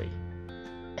perfect.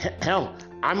 Hell,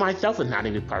 I myself is not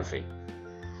even perfect.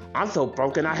 I'm so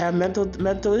broken I have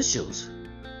mental issues.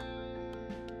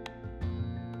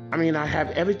 I mean, I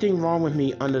have everything wrong with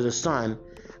me under the sun.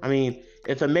 I mean,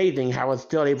 it's amazing how I'm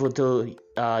still able to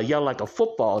yell like a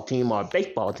football team or a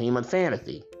baseball team in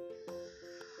fantasy.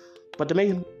 But to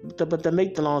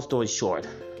make the long story short,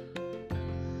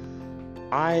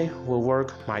 I will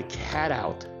work my cat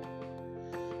out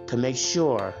to make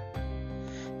sure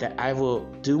that I will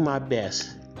do my best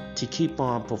to keep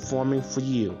on performing for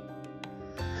you.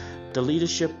 The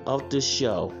leadership of this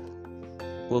show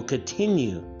will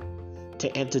continue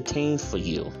to entertain for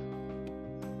you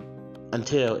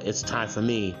until it's time for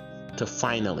me to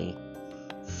finally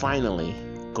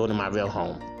go to my real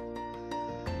home.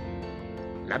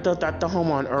 Not the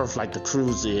home on earth like the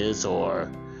cruise is, or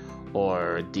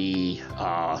the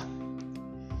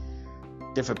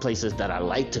different places that I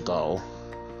like to go,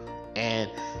 and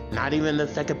not even the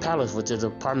second palace, which is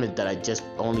an apartment that I just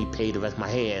only paid the rest of my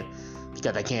head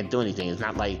because I can't do anything. It's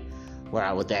not like where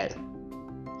I was at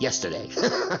yesterday.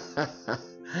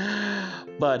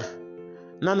 But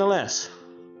nonetheless,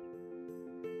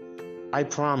 I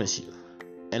promise you,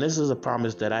 and this is a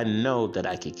promise that I know that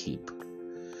I can keep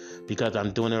because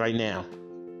I'm doing it right now.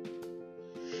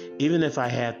 Even if I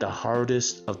had the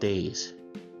hardest of days,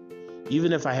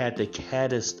 even if I had the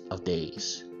caddest of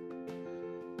days,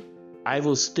 I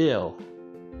will still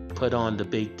put on the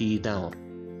Big D Zone.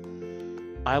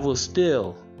 I will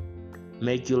still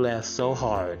make you laugh so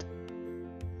hard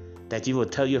that you will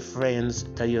tell your friends,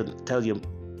 tell your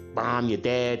mom, your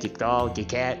dad, your dog, your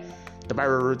cat, the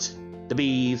birds, the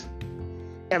bees,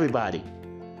 everybody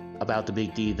about the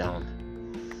Big D Zone.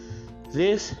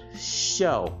 This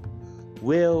show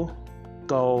will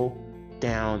go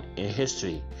down in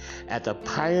history as a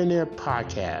pioneer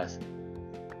podcast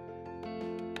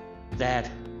that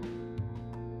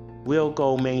will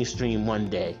go mainstream one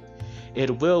day.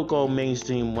 It will go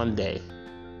mainstream one day.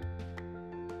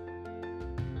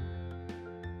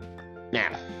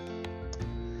 Now,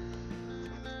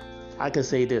 I can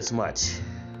say this much.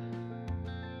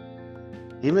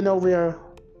 Even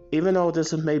though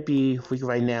this may be weak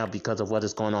right now because of what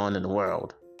is going on in the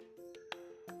world,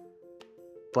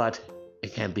 but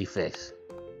it can be fixed.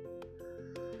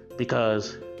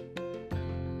 Because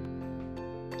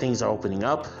things are opening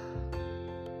up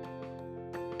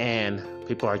and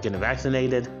people are getting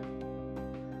vaccinated.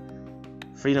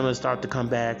 Freedom will start to come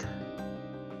back,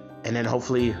 and then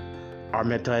hopefully our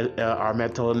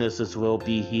mental illnesses will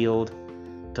be healed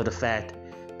to the fact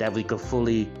that we can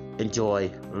fully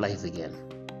enjoy life again.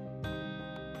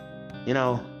 You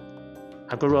know,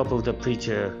 I grew up with a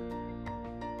preacher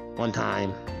one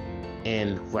time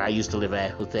in where I used to live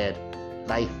at who said,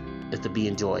 life is to be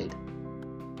enjoyed.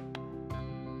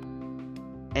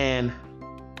 And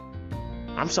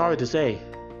I'm sorry to say,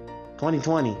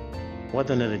 2020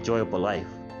 wasn't an enjoyable life.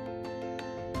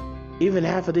 Even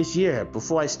half of this year,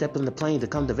 before I stepped in the plane to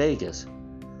come to Vegas,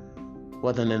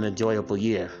 wasn't an enjoyable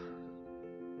year.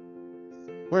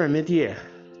 We're in mid-year.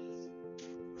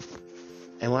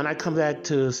 And when I come back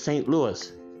to St.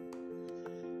 Louis,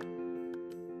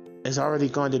 it's already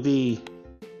going to be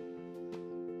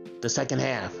the second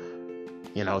half.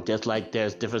 You know, just like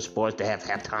there's different sports that have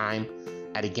halftime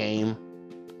at a game.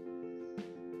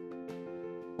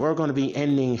 We're going to be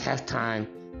ending halftime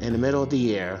in the middle of the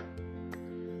year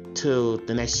to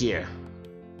the next year.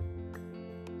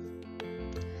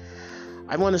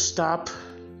 I want to stop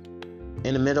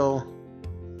in the middle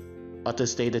of the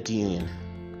State of the Union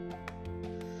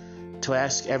to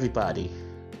ask everybody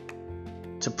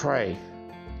to pray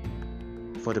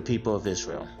for the people of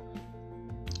Israel.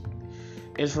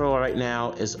 Israel right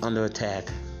now is under attack.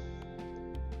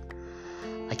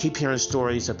 I keep hearing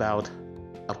stories about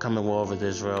upcoming war with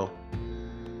Israel.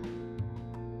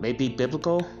 Maybe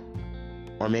biblical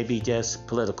or maybe just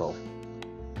political.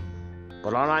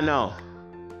 But all I know,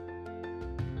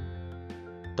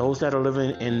 those that are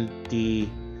living in the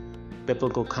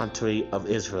biblical country of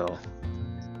Israel,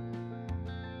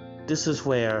 this is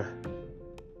where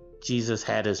Jesus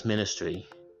had his ministry.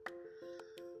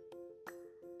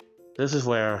 This is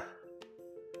where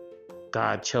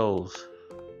God chose.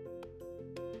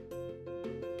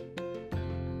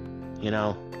 You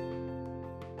know,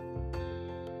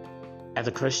 as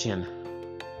a Christian,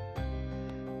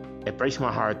 it breaks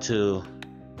my heart to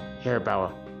hear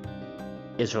about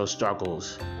Israel's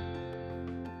struggles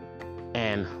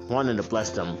and wanting to bless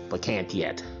them but can't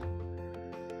yet.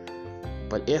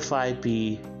 But if I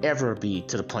ever be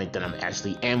to the point that I'm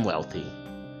actually am wealthy,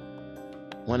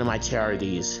 one of my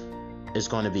charities is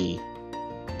going to be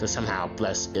to somehow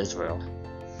bless Israel.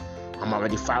 I'm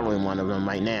already following one of them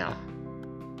right now.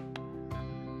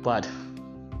 But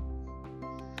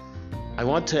I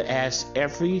want to ask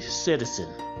every citizen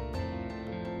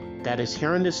that is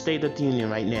here in the State of the Union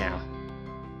right now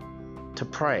to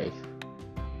pray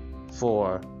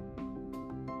for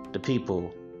the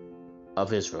people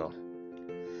of Israel.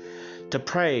 To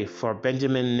pray for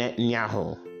Benjamin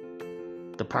Netanyahu,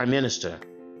 the Prime Minister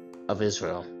of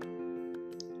Israel.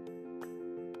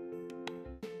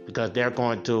 Because they're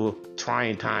going through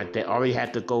trying times. They already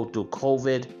had to go through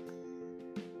COVID,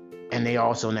 and they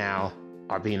also now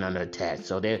are being under attack.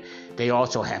 So they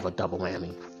also have a double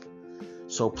whammy.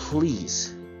 So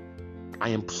please, I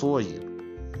implore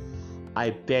you, I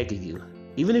beg of you,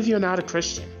 even if you're not a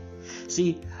Christian.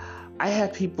 See, I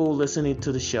have people listening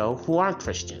to the show who aren't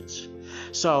Christians.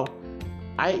 So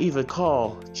I even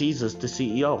call Jesus the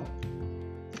CEO,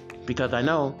 because I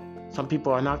know some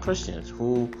people are not Christians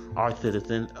who are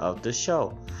citizens of the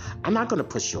show. I'm not going to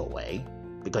push you away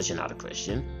because you're not a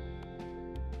Christian.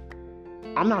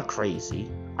 I'm not crazy.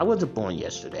 I wasn't born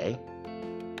yesterday.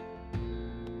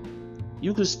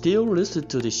 You can still listen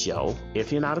to the show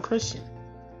if you're not a Christian.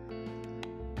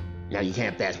 Now, you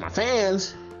can't bash my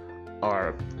fans,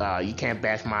 or you can't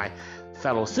bash my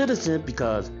fellow citizen,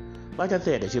 because, like I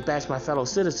said, if you bash my fellow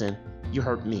citizen, you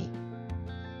hurt me.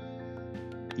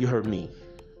 You hurt me.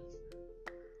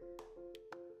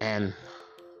 And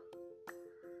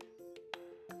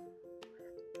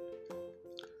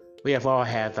we have all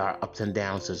had our ups and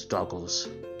downs and struggles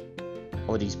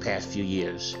over these past few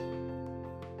years.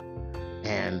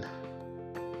 And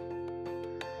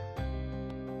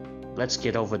let's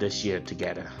get over this year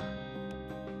together.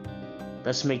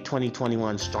 Let's make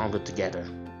 2021 stronger together.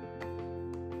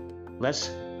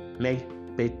 Let's make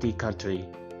Big D Country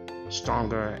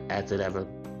stronger as it ever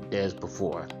is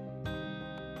before.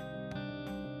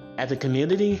 As a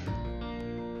community,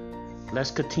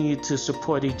 let's continue to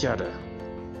support each other,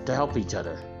 to help each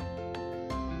other.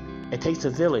 It takes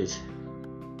a village,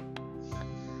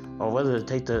 or whether it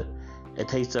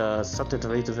takes something to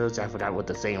raise a village. I forgot what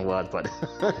the saying was, but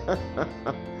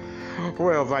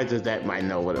royal writers that might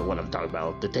know what I'm talking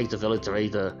about. It takes a village to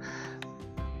raise a...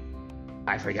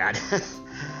 I forgot.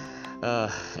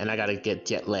 And I gotta get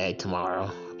jet lagged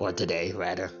tomorrow, or today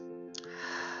rather.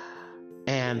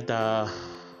 And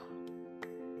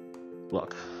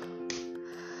look,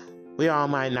 we all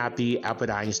might not be Albert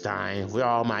Einstein. We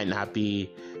all might not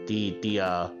be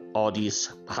all these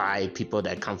high people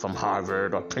that come from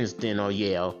Harvard or Princeton or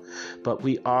Yale, but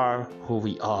we are who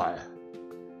we are.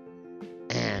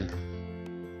 And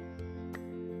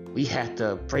we have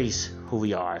to embrace who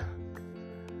we are.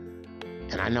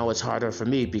 And I know it's harder for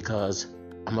me because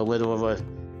I'm a widow of a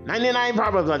 99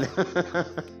 problems.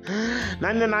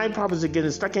 99 problems of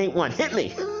getting stuck ain't one. Hit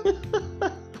me.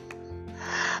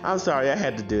 I'm sorry, I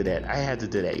had to do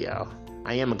that. Y'all.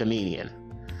 I am a comedian.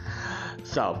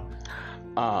 So,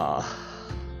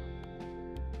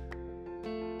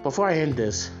 before I end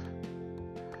this,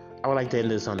 I would like to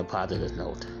end this on a positive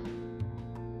note.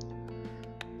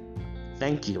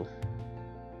 Thank you.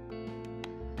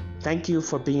 Thank you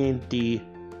for being the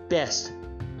best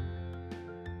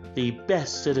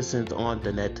citizens on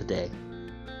the net today.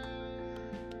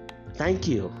 Thank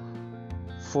you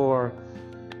for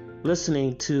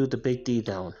listening to the Big D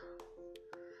Zone.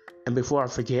 And before I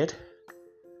forget,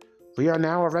 we are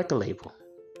now a record label.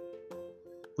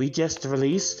 We just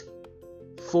released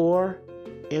 4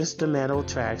 instrumental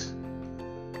tracks.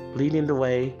 Leading the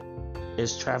way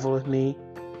is Travel With Me,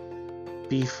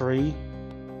 Be Free,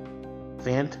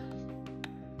 Vent,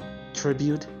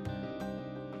 Tribute,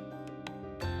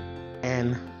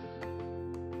 and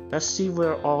let's see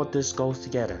where all this goes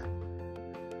together.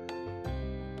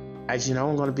 As you know,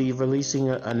 I'm going to be releasing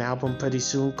an album pretty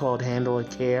soon called Handle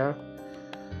with Care.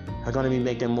 I'm going to be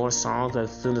making more songs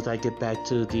as soon as I get back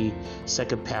to the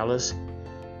Second Palace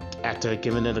after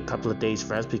giving it a couple of days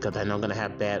rest, because I know I'm going to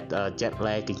have bad jet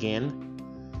lag again.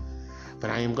 But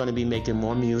I am going to be making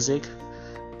more music.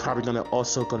 Probably going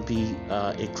to be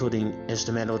including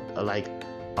instrumental like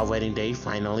A Wedding Day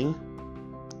finally.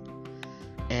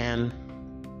 And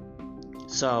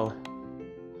so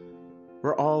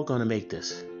we're all going to make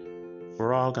this.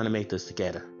 We're all going to make this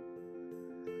together.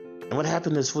 And what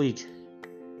happened this week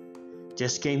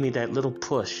just gave me that little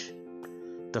push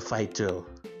to fight through.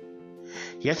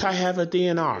 Yes, I have a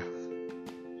DNR.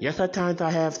 Yes, at times I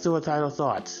have suicidal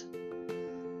thoughts.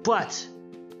 But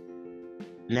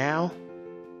now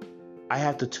I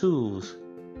have the tools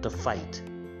to fight.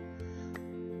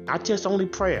 Not just only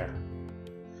prayer.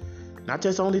 Not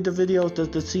just only the videos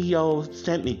that the CEO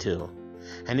sent me to.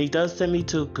 And he does send me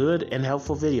to good and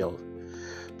helpful videos.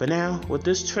 But now with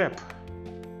this trip,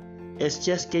 it's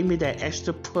just gave me that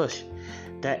extra push,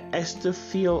 that extra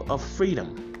feel of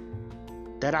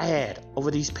freedom that I had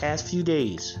over these past few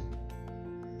days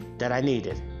that I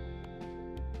needed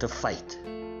to fight.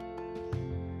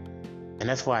 And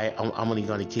that's why I'm only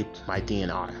going to keep my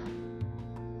DNR.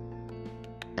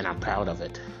 And I'm proud of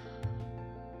it.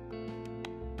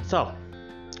 So,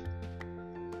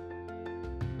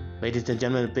 ladies and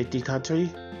gentlemen of Big D Country,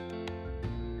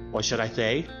 or should I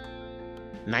say,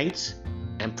 knights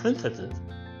and princesses,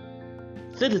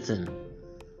 citizens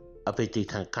of Big D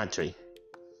Country,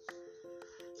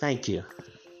 thank you.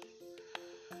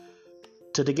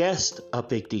 To the guests of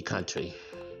Big D Country,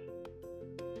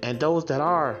 and those that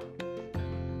are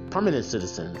permanent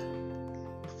citizens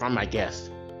from my guests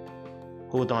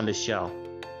who was on this show,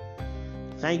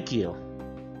 thank you.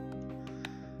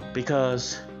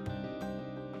 Because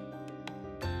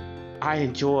I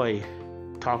enjoy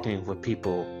talking with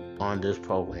people on this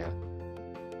program.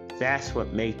 That's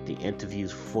what makes the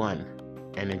interviews fun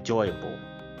and enjoyable.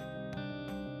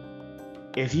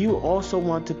 If you also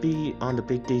want to be on the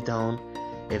Big D Zone,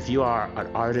 if you are an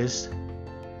artist,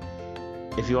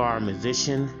 if you are a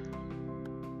musician,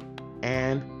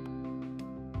 and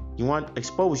you want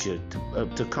exposure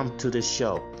to come to this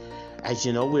show, as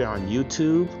you know, we're on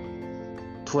YouTube,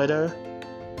 Twitter,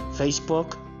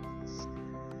 Facebook.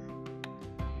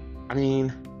 I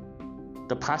mean,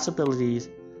 the possibilities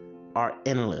are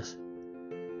endless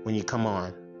when you come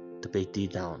on the Big D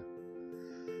Zone.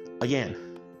 Again,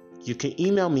 you can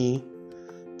email me,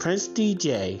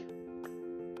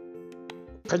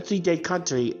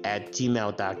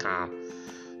 PrinceDJCountry@gmail.com.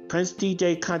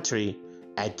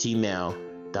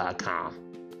 PrinceDJCountry@gmail.com.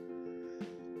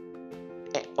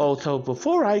 And also,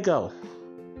 before I go,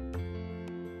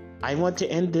 I want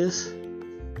to end this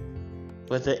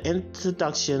with an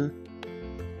introduction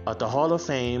of the Hall of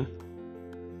Fame.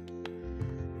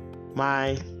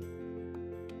 My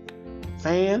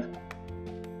fan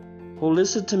who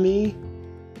listened to me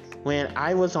when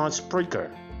I was on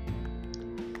Spreaker.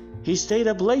 He stayed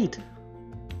up late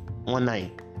one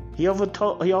night. He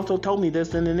also told me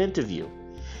this in an interview.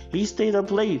 He stayed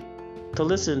up late to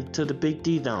listen to the Big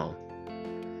D Zone.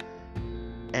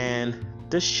 And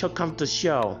this should come to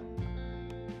show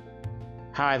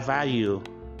how I value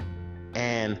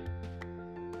and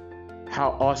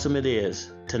how awesome it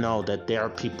is to know that there are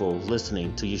people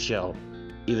listening to your show,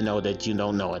 even though that you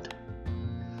don't know it.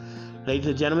 Ladies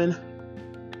and gentlemen,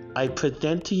 I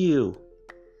present to you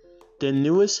the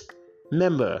newest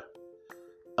member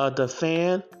of the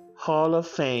Fan Hall of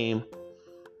Fame.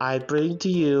 I bring to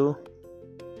you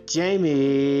Jamie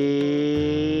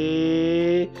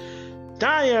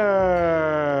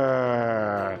Dyer.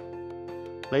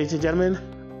 Ladies and gentlemen,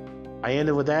 I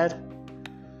ended with that.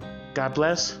 God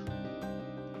bless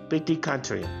Big D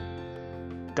Country.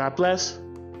 God bless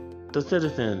the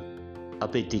citizen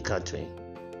of Big D Country.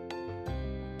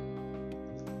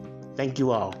 Thank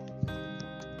you all.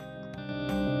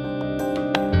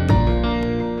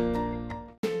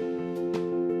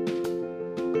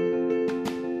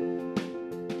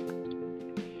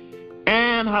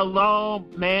 And hello,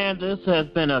 man. This has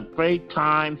been a great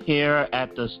time here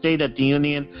at the State of the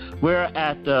Union. We're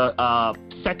at the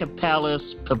Second Palace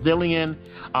Pavilion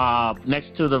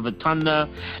next to the Rotunda,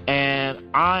 and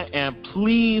I am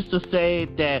pleased to say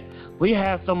that we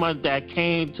have someone that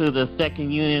came to the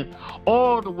Second Union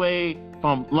all the way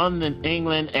from London,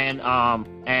 England, and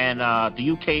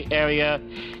the UK area.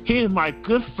 He is my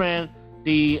good friend,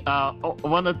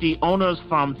 one of the owners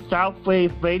from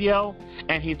Southwave Radio,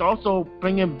 and he's also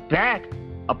bringing back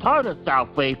a part of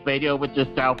Southwave Radio, which is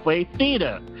Southwave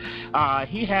Theater.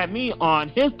 He had me on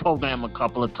his program a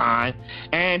couple of times,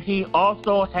 and he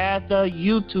also has a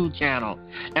YouTube channel.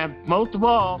 And most of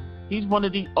all, he's one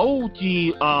of the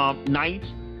OG Knights,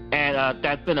 and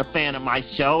that's been a fan of my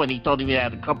show, and he told me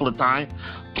that a couple of times.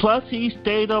 Plus, he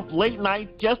stayed up late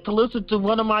night just to listen to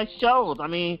one of my shows. I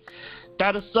mean,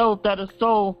 that is so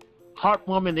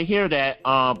heartwarming to hear that,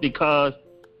 because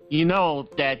you know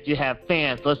that you have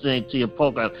fans listening to your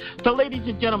program. So, ladies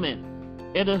and gentlemen,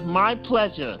 it is my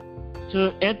pleasure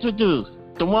to introduce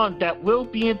the one that will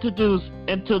be introduced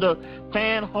into the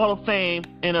Fan Hall of Fame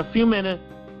in a few minutes.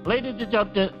 Ladies and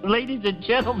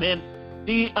gentlemen,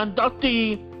 the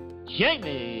inductee,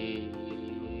 Jamie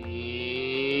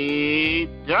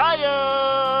Dyer.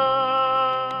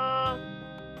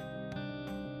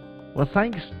 Well,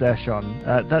 thanks, Sean.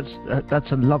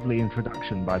 That's a lovely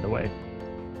introduction, by the way.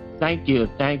 Thank you.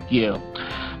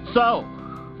 So,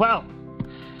 well,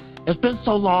 It's been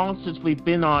so long since we've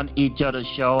been on each other's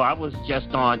show. I was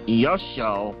just on your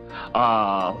show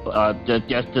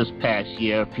just this past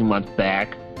year, a few months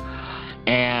back.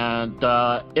 And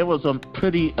it was a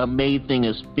pretty amazing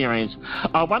experience.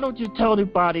 Why don't you tell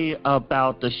everybody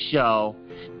about the show,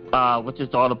 which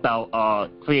is all about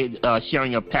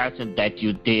sharing your passion that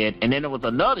you did. And then there was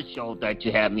another show that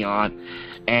you had me on.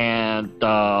 And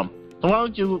so why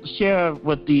don't you share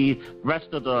with the rest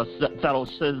of the fellow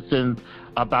citizens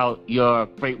about your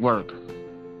great work?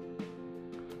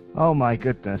 Oh my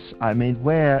goodness. I mean,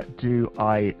 where do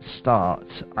I start?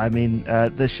 I mean,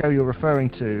 the show you're referring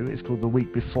to is called The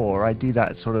Week Before. I do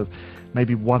that sort of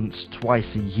maybe once, twice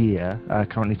a year,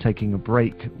 currently taking a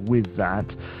break with that.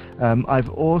 I've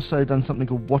also done something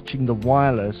called Watching the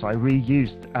Wireless. I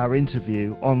reused our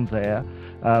interview on there,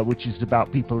 which is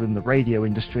about people in the radio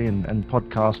industry and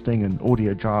podcasting and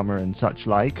audio drama and such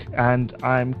like. And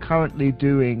I'm currently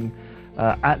doing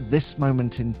at this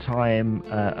moment in time,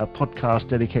 a podcast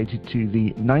dedicated to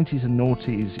the 90s and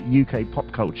noughties UK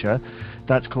pop culture.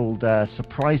 That's called,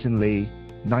 surprisingly,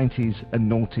 90s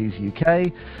and noughties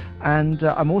UK. And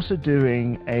I'm also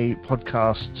doing a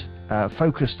podcast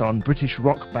focused on British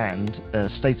rock band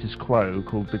Status Quo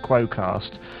called The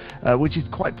Quocast, which is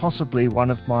quite possibly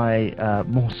one of my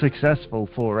more successful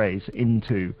forays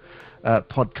into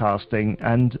podcasting.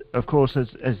 And of course,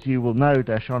 as you will know,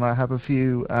 Deshaun, I have a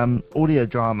few audio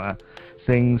drama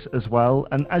things as well.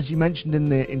 And as you mentioned in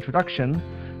the introduction,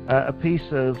 a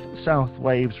piece of South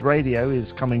Waves Radio is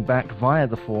coming back via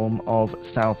the form of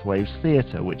South Waves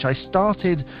Theatre, which I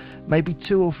started maybe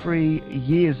 2 or 3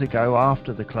 years ago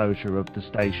after the closure of the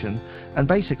station. And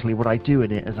basically what I do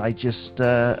in it is I just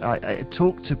I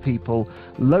talk to people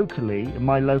locally in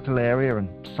my local area and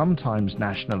sometimes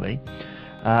nationally.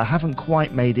 Haven't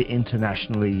quite made it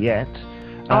internationally yet,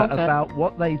 about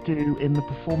what they do in the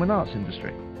performing arts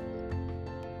industry.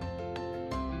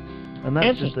 And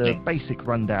that's just a basic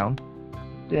rundown.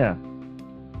 Yeah.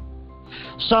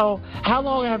 So, how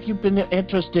long have you been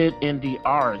interested in the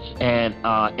arts and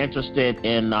interested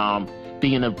in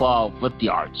being involved with the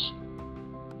arts?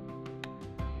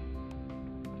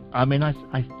 I mean,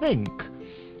 I think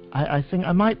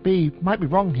I might be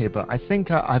wrong here, but I think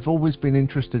I've always been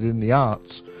interested in the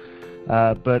arts.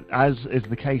 But as is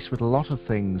the case with a lot of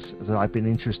things that I've been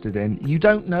interested in, you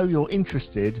don't know you're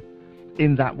interested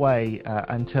in that way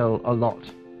until a lot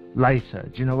later.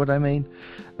 Do you know what I mean?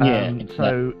 Yeah.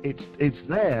 So it's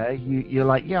there. You're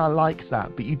like, yeah, I like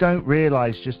that, but you don't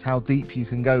realize just how deep you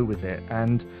can go with it.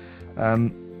 And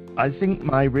I think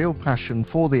my real passion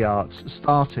for the arts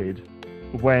started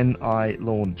when I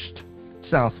launched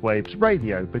South Waves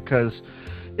Radio, because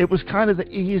it was kind of the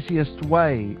easiest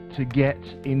way to get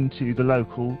into the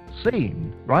local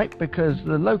scene, right? Because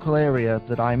the local area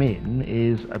that I'm in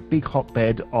is a big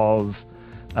hotbed of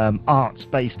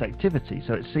arts-based activity,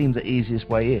 so it seemed the easiest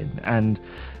way in. And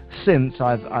since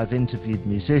I've interviewed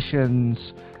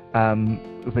musicians,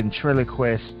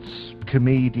 ventriloquists,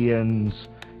 comedians,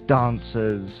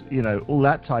 dancers, you know, all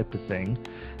that type of thing.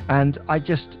 And I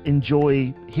just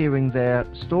enjoy hearing their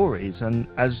stories. And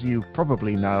as you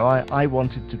probably know, I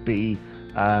wanted to be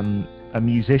a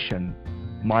musician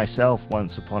myself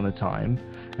once upon a time.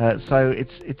 So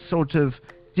it's sort of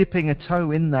dipping a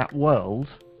toe in that world,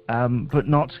 but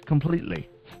not completely.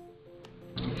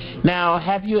 Now,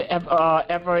 have you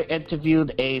ever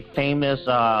interviewed a famous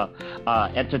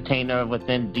entertainer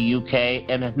within the UK?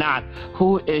 And if not,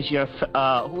 who is your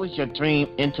dream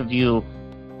interview?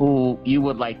 Who you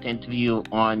would like to interview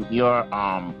on your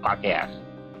podcast?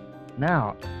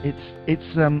 Now,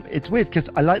 it's weird because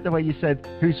I like the way you said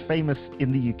who's famous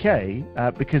in the UK,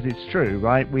 because it's true,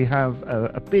 right? We have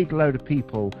a big load of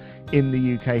people in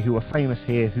the UK who are famous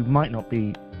here who might not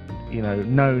be, you know,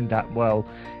 known that well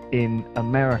in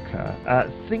America.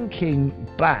 Thinking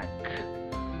back,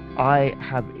 I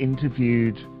have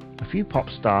interviewed a few pop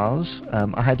stars.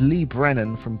 I had Lee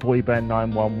Brennan from Boy Band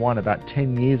 911 about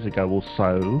 10 years ago or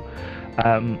so.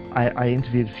 I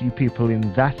interviewed a few people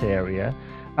in that area.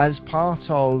 As part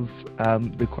of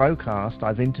the Quocast,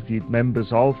 I've interviewed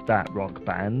members of that rock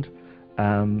band,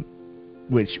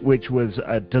 which was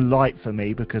a delight for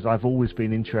me because I've always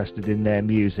been interested in their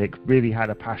music, really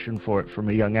had a passion for it from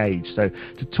a young age. So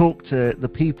to talk to the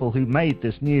people who made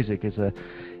this music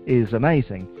is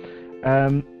amazing.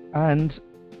 And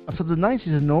for the 90s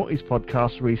and Noughties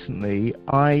podcast recently,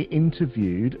 I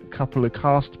interviewed a couple of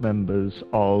cast members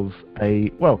of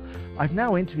I've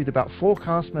now interviewed about 4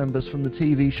 cast members from the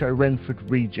TV show Renford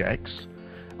Rejects.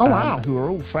 Oh, wow. Who are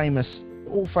all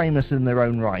famous in their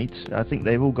own right. I think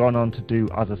they've all gone on to do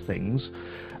other things.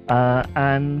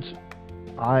 And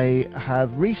I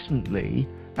have recently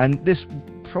and this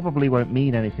probably won't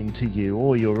mean anything to you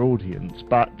or your audience,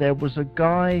 but there was a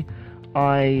guy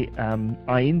I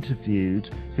interviewed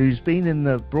who's been in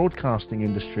the broadcasting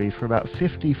industry for about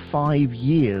 55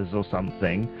 years or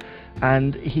something,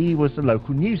 and he was the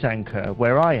local news anchor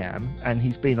where I am, and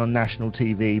he's been on national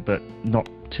TV but not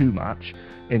too much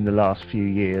in the last few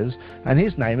years, and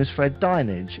his name is Fred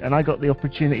Dinage, and I got the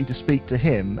opportunity to speak to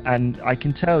him, and I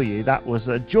can tell you that was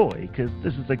a joy, because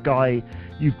this is a guy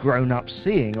you've grown up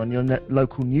seeing on your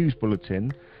local news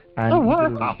bulletin, and you do a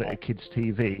little bit of kids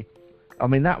TV. I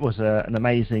mean, that was an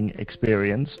amazing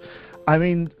experience. I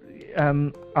mean,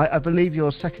 I believe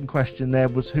your second question there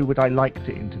was who would I like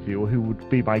to interview, or who would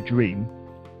be my dream?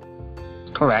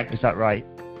 Correct. Is that right?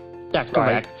 That's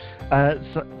correct.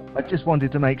 So I just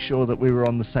wanted to make sure that we were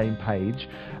on the same page.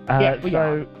 Yes, we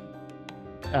are.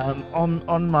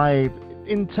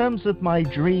 In terms of my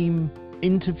dream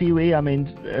interviewee, I mean,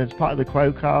 as part of the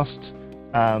Crowcast,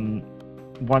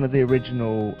 one of the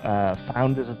original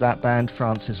founders of that band,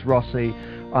 Francis Rossi,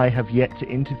 I have yet to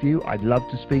interview. I'd love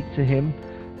to speak to him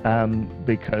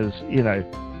because, you know,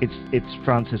 it's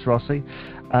Francis Rossi.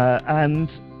 And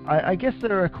I guess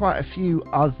there are quite a few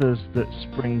others that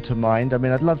spring to mind. I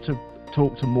mean, I'd love to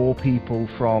talk to more people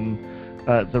from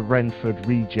the Renford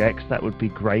Rejects. That would be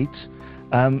great.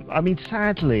 I mean,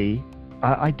 sadly,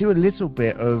 I do a little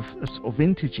bit of sort of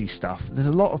vintagey stuff. There's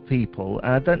a lot of people,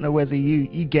 and I don't know whether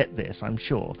you get this, I'm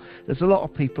sure. There's a lot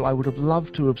of people I would have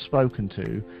loved to have spoken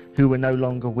to who are no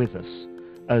longer with us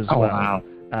as well,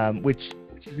 wow. Which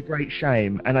is a great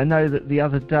shame. And I know that the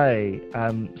other day,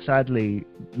 sadly,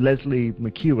 Leslie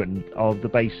McEwen of the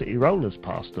Bay City Rollers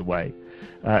passed away,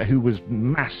 who was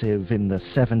massive in the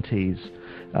 70s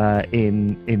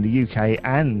in the UK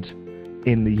and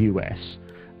in the US.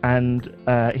 And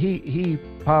he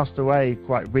passed away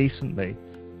quite recently,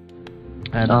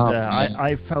 and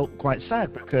I felt quite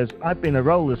sad because I've been a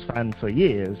Rollers fan for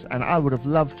years, and I would have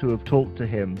loved to have talked to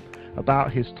him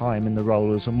about his time in the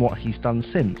Rollers and what he's done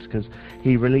since, because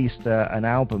he released an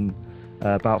album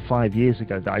about 5 years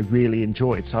ago that I really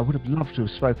enjoyed, so I would have loved to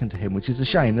have spoken to him, which is a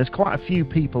shame. There's quite a few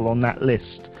people on that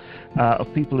list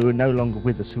of people who are no longer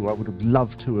with us who I would have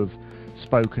loved to have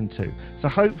spoken to. So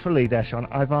hopefully, Deshaun,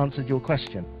 I've answered your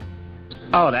question.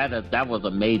 Oh, that was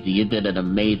amazing. You did an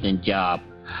amazing job.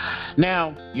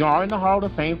 Now, you are in the Hall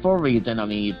of Fame for a reason. I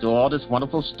mean, you do all this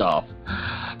wonderful stuff.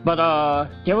 But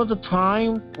there was a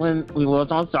time when we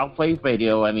was on Southwave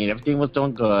Radio. I mean, everything was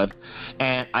doing good.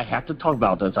 And I have to talk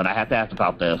about this, and I have to ask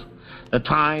about this. The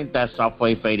time that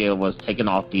Southwave Radio was taken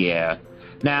off the air.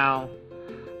 Now,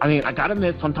 I mean, I gotta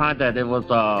admit sometimes that it was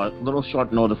a little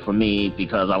short notice for me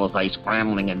because I was like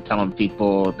scrambling and telling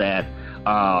people that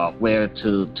where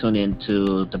to tune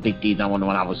into the Big D Zone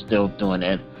when I was still doing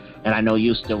it, and I know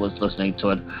you still was listening to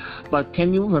it. But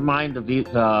can you remind the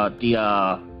viewers?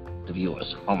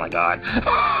 Oh my God!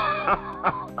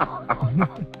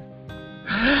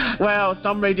 Well,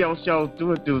 some radio shows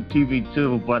do it through TV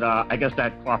too, but I guess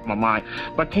that crossed my mind.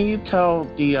 But can you tell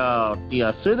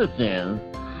the citizens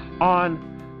on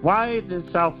why the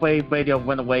Southwave Radio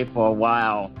went away for a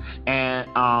while, and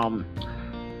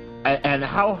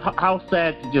how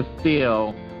sad did you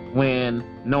feel when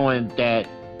knowing that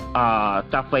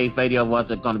Southwave Radio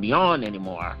wasn't going to be on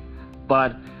anymore,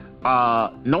 but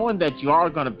knowing that you are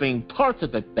going to bring parts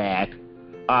of it back,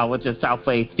 which is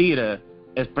Southwave Theater,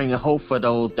 is bringing hope for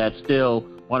those that still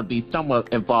want to be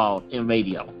somewhat involved in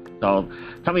radio. So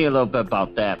tell me a little bit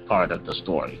about that part of the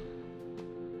story.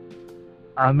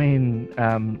 I mean,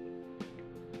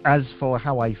 as for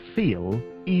how I feel,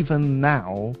 even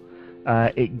now,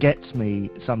 it gets me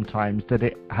sometimes that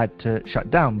it had to shut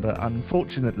down. But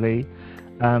unfortunately,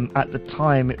 at the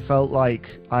time, it felt like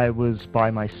I was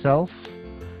by myself.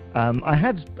 I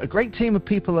had a great team of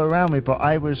people around me, but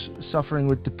I was suffering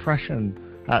with depression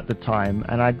at the time,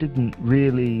 and I didn't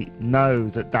really know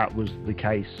that that was the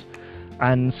case.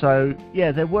 And so,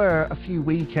 yeah, there were a few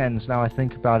weekends, now I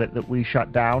think about it, that we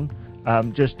shut down.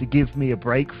 Just to give me a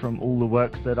break from all the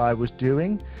work that I was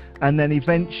doing. And then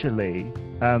eventually,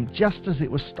 just as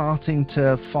it was starting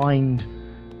to find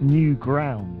new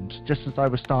ground, just as I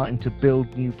was starting to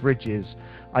build new bridges,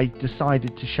 I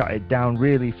decided to shut it down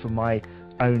really for my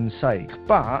own sake.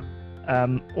 But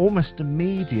almost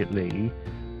immediately,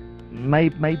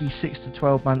 maybe 6 to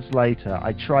 12 months later,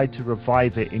 I tried to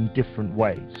revive it in different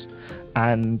ways.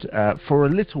 And for a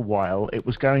little while, it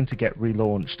was going to get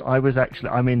relaunched. I was actually,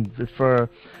 I mean, for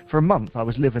a month, I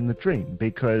was living the dream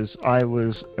because I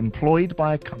was employed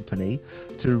by a company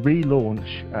to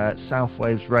relaunch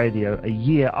Southwaves Radio a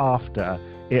year after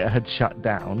it had shut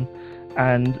down.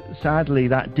 And sadly,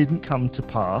 that didn't come to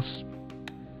pass.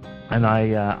 and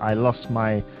I lost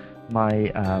my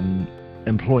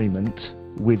employment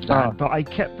with that. But I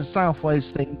kept the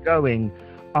Southwaves thing going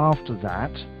after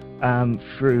that.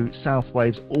 Through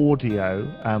Southwaves Audio,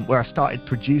 where I started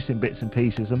producing bits and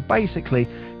pieces, and basically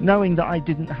knowing that I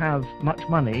didn't have much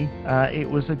money, it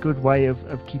was a good way of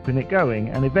keeping it going.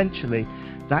 And eventually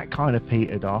that kind of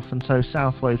petered off, and so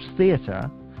Southwaves Theatre,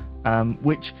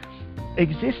 which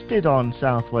existed on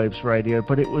Southwaves Radio,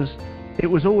 but it was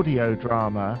audio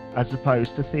drama as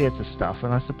opposed to theatre stuff,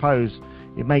 and I suppose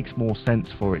it makes more sense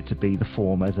for it to be the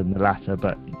former than the latter.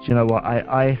 But you know what,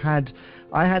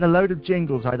 I had a load of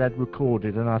jingles I'd had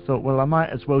recorded, and I thought, well, I might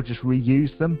as well just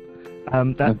reuse them.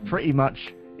 That's pretty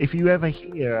much, if you ever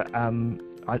hear,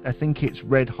 I think it's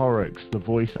Red Horrocks, the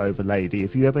voiceover lady,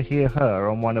 if you ever hear her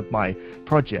on one of my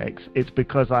projects, it's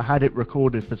because I had it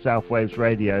recorded for Southwaves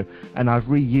Radio, and I've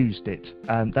reused it.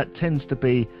 That tends to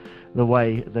be the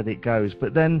way that it goes.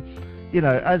 But then, you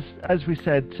know, as we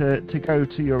said, to go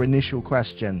to your initial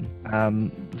question,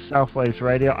 Southwaves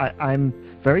Radio, I'm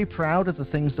very proud of the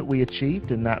things that we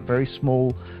achieved in that very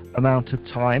small amount of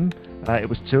time. It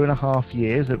was 2.5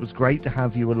 years. It was great to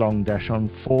have you along,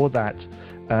 Deshaun, for that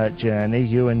journey,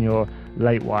 you and your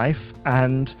late wife.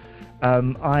 And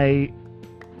I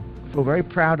feel very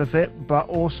proud of it, but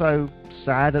also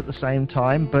sad at the same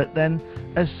time. But then,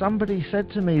 as somebody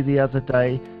said to me the other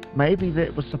day, maybe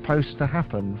that was supposed to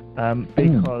happen,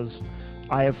 because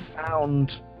I have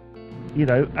found, you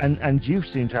know, and you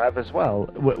seem to have as well,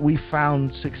 we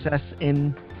found success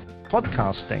in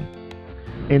podcasting,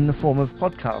 in the form of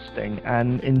podcasting,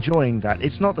 and enjoying that.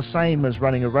 It's not the same as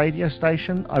running a radio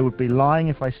station. I would be lying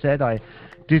if I said I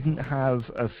didn't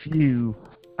have a few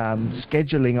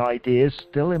scheduling ideas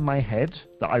still in my head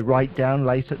that I write down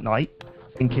late at night,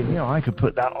 thinking, you know, I could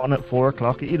put that on at 4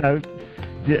 o'clock, you know,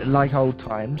 like old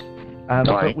times.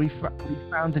 But we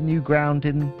found a new ground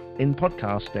in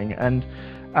podcasting. And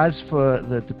as for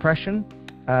the depression,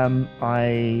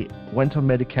 I went on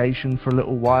medication for a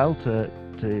little while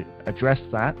to address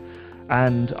that,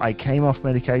 and I came off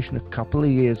medication a couple of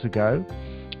years ago,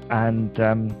 and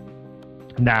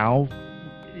now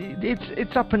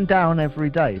it's up and down every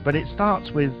day. But it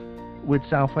starts with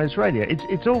Southwaves Radio.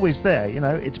 It's always there, you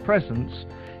know. Its presence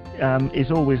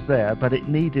is always there, but it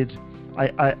needed.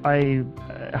 I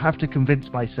have to convince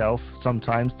myself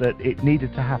sometimes that it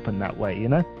needed to happen that way, you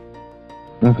know.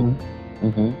 That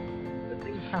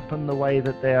things happen the way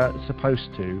that they are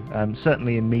supposed to,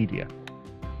 certainly in media.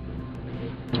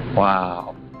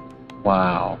 Wow.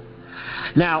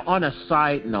 Now, on a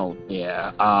side note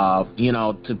there, you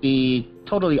know, to be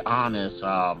totally honest,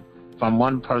 from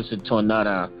one person to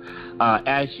another,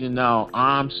 as you know,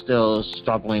 I'm still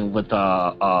struggling with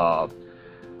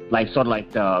like sort of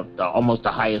like the almost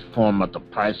the highest form of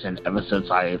depression ever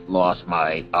since I lost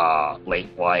my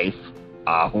late wife,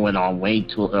 who went on way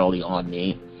too early on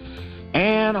me,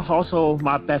 and also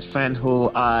my best friend who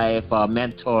I've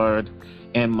mentored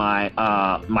in my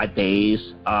my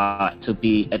days to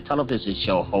be a television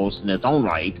show host in his own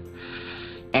right,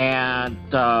 and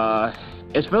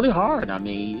it's really hard. I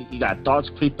mean, you got thoughts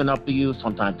creeping up to you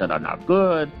sometimes that are not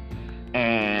good,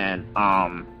 and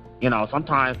you know,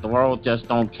 sometimes the world just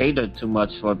don't cater too much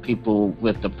for people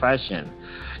with depression.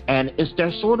 And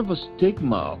there's sort of a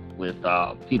stigma with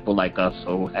people like us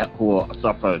who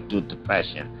suffer through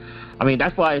depression. I mean,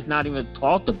 that's why it's not even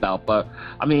talked about. But,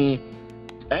 I mean,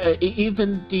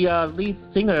 even the lead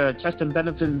singer, Chester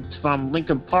Bennington from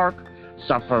Linkin Park,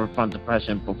 suffered from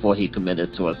depression before he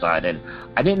committed suicide. And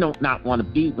I didn't not want to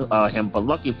be him, but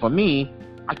lucky for me,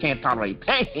 I can't tolerate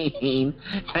pain,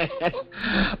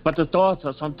 but the thoughts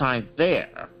are sometimes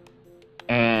there.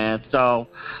 And so,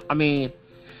 I mean,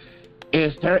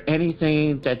 is there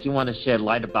anything that you want to shed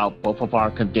light about both of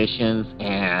our conditions?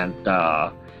 And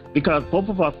because both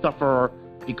of us suffer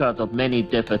because of many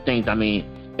different things. I mean,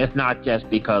 it's not just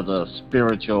because of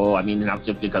spiritual, I mean, not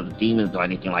just because of demons or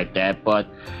anything like that, but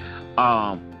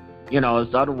you know,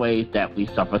 there's other ways that we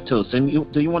suffer too. So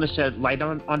do you want to shed light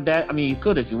on that? I mean, you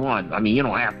could if you want. I mean, you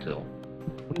don't have to.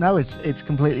 No, it's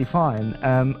completely fine.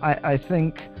 I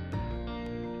think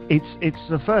it's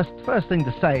the first thing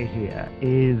to say here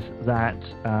is that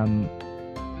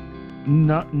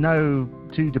no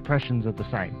two depressions are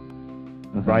the same,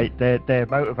 right? They're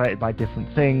motivated by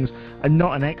different things. I'm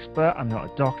not an expert. I'm not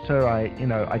a doctor.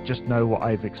 I just know what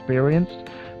I've experienced,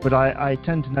 but I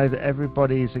tend to know that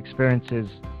everybody's experiences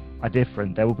are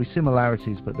different. There will be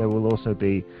similarities, but there will also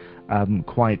be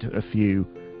quite a few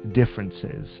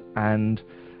differences. And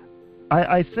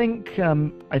I think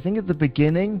at the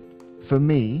beginning, for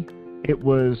me, it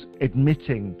was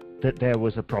admitting that there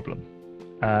was a problem,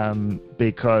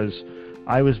 because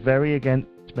I was very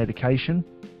against it's medication,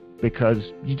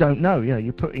 because you don't know.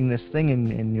 You're putting this thing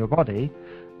in your body,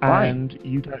 and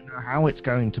you don't know how it's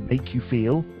going to make you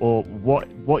feel, or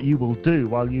what you will do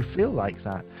while you feel like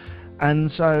that.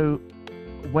 And so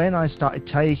when I started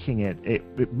taking it, it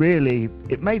really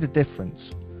made a difference.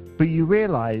 But you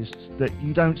realized that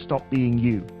you don't stop being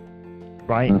you,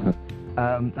 right?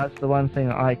 Mm-hmm. That's the one thing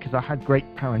because I had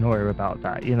great paranoia about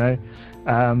that,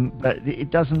 but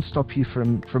it doesn't stop you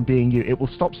from being you. It will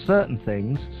stop certain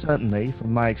things, certainly,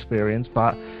 from my experience,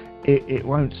 but it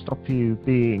won't stop you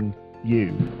being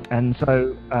you. And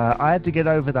so I had to get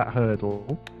over that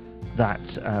hurdle, that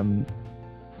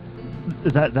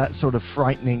sort of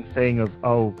frightening thing of,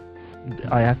 oh,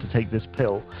 I have to take this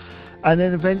pill. And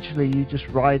then eventually you just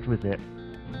ride with it.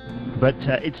 But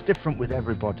it's different with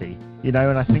everybody, and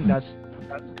I think that's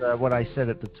what I said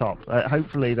at the top.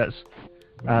 Hopefully that's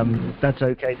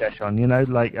okay, Deshaun. I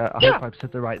hope I've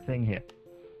said the right thing here.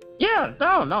 Yeah,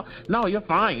 no, you're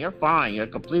fine. You're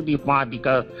completely fine,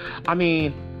 because,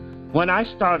 when I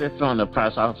started feeling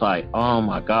depressed, I was like, oh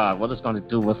my God, what is it going to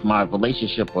do with my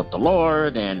relationship with the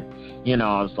Lord? And,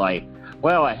 I was like,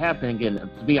 well, I have been to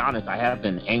be honest, I have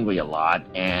been angry a lot,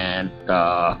 and,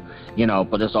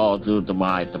 but it's all due to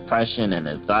my depression and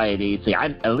anxiety. See,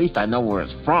 at least I know where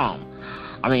it's from.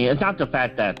 It's not the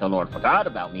fact that the Lord forgot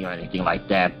about me or anything like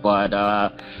that, but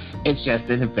it's just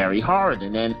been very hard.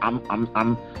 And then I've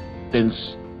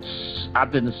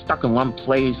been stuck in one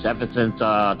place ever since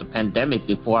the pandemic,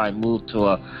 before I moved to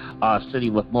a city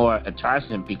with more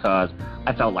attraction, because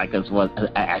I felt like it was an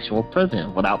actual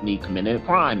prison without me committing a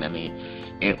crime.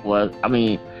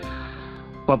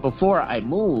 But before I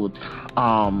moved,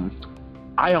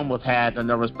 I almost had a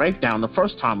nervous breakdown the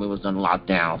first time it was in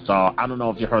lockdown. So I don't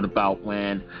know if you heard about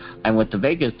when I went to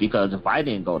Vegas, because if I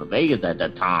didn't go to Vegas at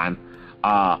that time,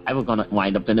 I was going to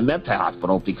wind up in a mental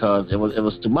hospital, because it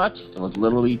was too much. It was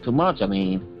literally too much.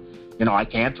 I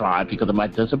can't drive because of my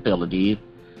disability.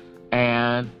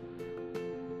 And,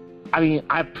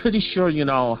 I'm pretty sure you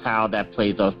know how that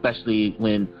plays out, especially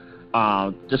when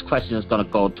this question is going to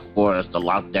go towards the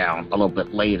lockdown a little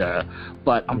bit later.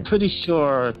 But I'm pretty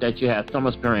sure that you had some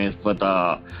experience with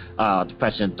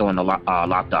depression during the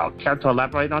lockdown. Care to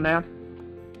elaborate on that?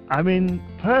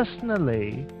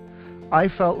 Personally, I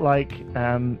felt like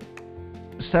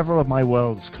several of my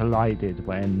worlds collided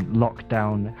when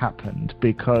lockdown happened,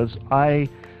 because I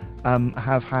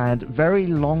have had very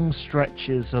long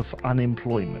stretches of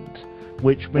unemployment,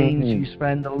 which means you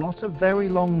spend a lot of very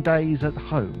long days at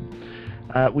home,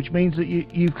 which means that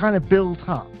you've kind of built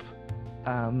up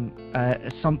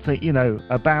something,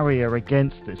 a barrier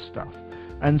against this stuff.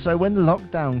 And so when the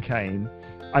lockdown came,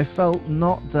 I felt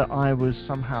not that I was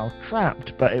somehow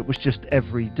trapped, but it was just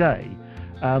every day.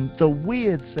 The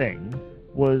weird thing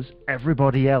was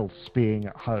everybody else being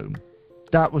at home.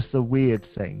 That was the weird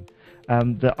thing.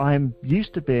 That I'm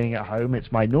used to being at home,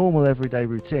 it's my normal everyday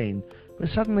routine, but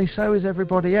suddenly so is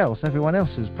everybody else. Everyone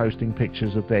else is posting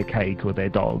pictures of their cake or their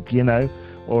dog,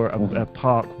 or a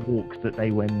park walk that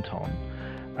they went on.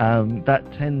 That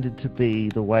tended to be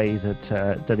the way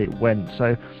that it went.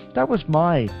 So that was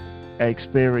my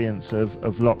experience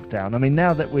of lockdown.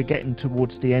 Now that we're getting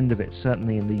towards the end of it,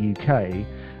 certainly in the UK,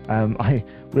 I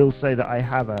will say that I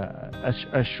have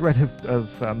a shred of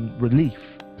relief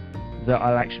that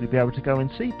I'll actually be able to go and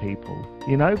see people,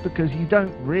 because you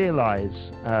don't realize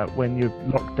when you're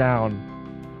locked down,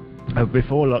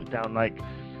 before lockdown,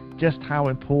 just how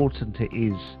important it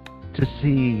is to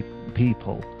see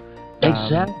people.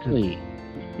 Exactly.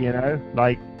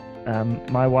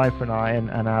 My wife and I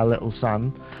and our little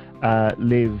son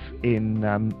live in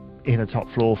a top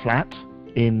floor flat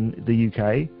in the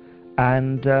UK,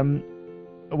 and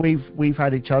we've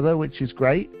had each other, which is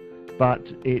great, but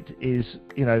it is,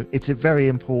 it's very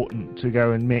important to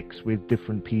go and mix with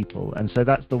different people, and so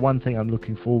that's the one thing I'm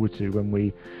looking forward to when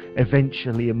we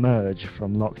eventually emerge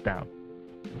from lockdown.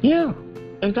 Yeah,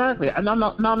 exactly.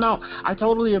 No, I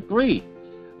totally agree.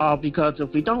 Because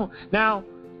if we don't, now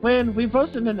when we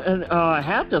first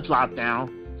have this lockdown,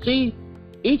 see,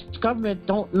 each government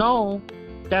don't know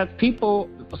that people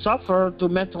suffer through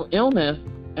mental illness,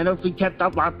 and if we kept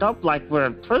up locked up like we're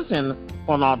in prison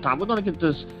for a long time, we're going to get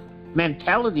this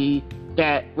mentality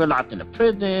that we're locked in a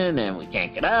prison and we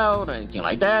can't get out or anything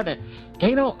like that, and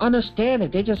they don't understand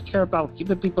it. They just care about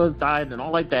keeping people inside and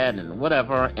all like that and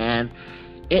whatever, and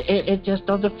it just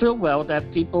doesn't feel well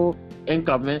that people in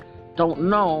government don't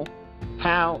know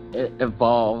how it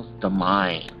evolves the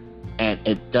mind, and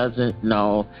it doesn't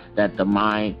know that the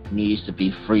mind needs to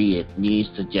be free. It needs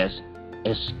to just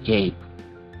escape,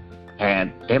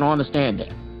 and they don't understand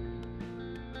that.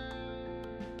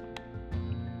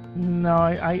 No,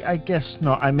 I guess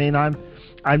not. I mean, I'm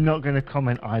not going to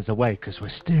comment either way because we're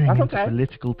steering That's into okay.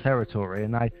 political territory,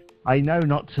 and I know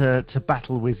not to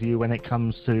battle with you when it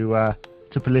comes to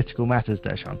political matters,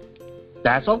 Deshaun.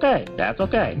 That's okay. That's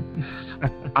okay.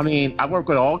 I mean, I work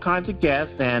with all kinds of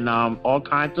guests and all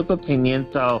kinds of opinions,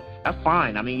 so that's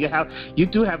fine. I mean, you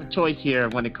do have a choice here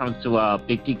when it comes to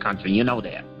Big D country. You know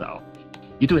that, so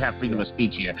you do have freedom of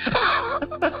speech here.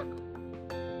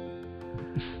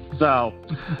 So,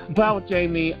 well,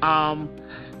 Jamie,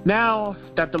 now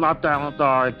that the lockdowns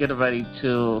are getting ready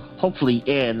to hopefully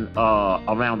end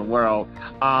around the world,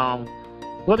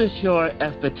 what is your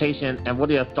expectation and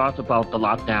what are your thoughts about the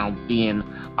lockdown being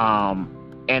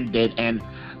ended? And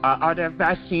are there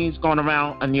vaccines going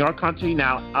around in your country?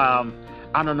 Now,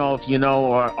 I don't know if you know,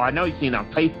 or I know you've seen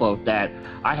on Facebook that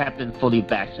I have been fully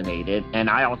vaccinated, and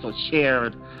I also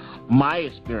shared my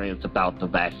experience about the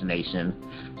vaccination.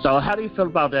 So how do you feel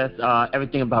about that,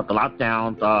 everything about the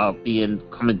lockdowns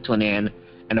coming to an end,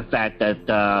 and the fact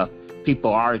that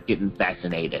people are getting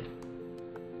vaccinated?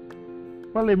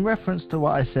 Well, in reference to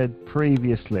what I said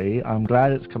previously, I'm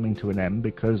glad it's coming to an end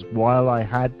because while I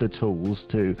had the tools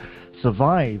to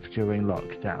survive during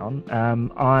lockdown,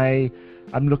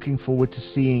 I'm looking forward to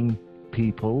seeing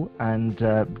people and,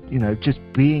 just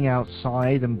being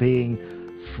outside and being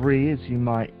free, as you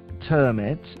might term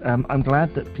it. I'm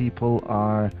glad that people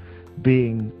are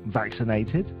being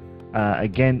vaccinated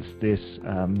against this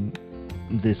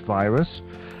virus.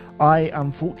 I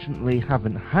unfortunately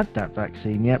haven't had that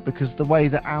vaccine yet because the way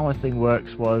that our thing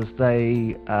works was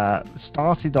they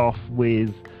started off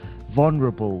with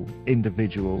vulnerable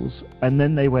individuals and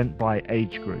then they went by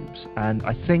age groups, and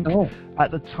I think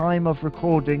at the time of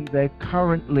recording they're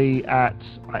currently at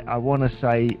I want to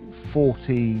say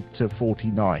 40 to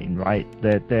 49, right?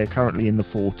 They're currently in the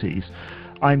 40s.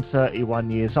 I'm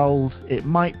 31 years old. It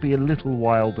might be a little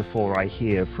while before I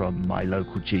hear from my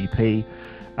local GP,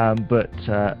 but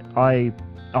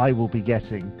I will be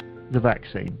getting the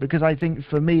vaccine because I think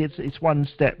for me it's one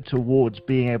step towards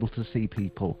being able to see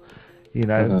people,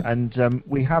 and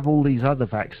we have all these other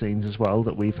vaccines as well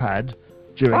that we've had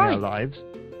during our lives.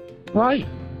 Right.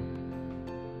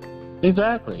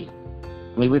 Exactly.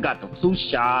 I mean, we got the flu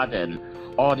shot and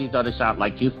all these other shots,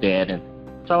 like you said, and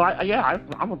so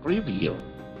I'm agree with you.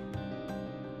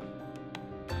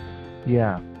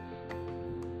 Yeah.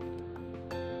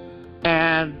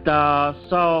 And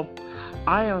so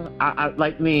I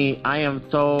am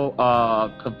so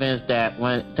convinced that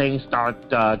when things start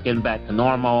getting back to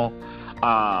normal,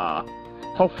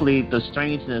 hopefully the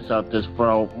strangeness of this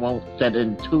world won't set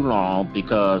in too long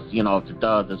because, if it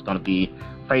does, it's going to be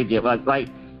crazy. Like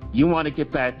you want to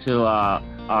get back to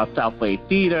Southway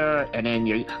Theater, and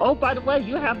then by the way,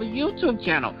 you have a YouTube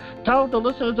channel. Tell the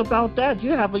listeners about that.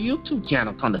 You have a YouTube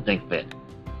channel, come to think of it.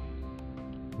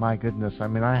 My goodness, I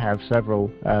mean, I have several.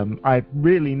 I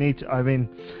really need to,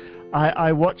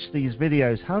 I watch these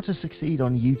videos, how to succeed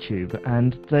on YouTube,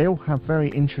 and they all have very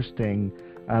interesting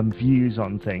views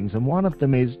on things, and one of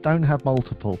them is don't have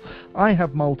multiple. I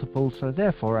have multiple, so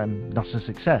therefore I'm not a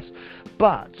success.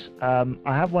 But I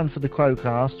have one for the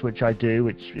Crowcast, which I do,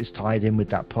 which is tied in with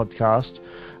that podcast.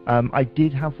 I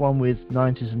did have one with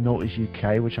 90s and Noughties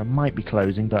UK, which I might be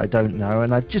closing, but I don't know.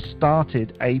 And I've just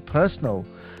started a personal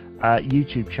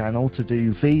YouTube channel to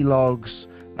do vlogs,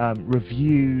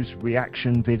 reviews,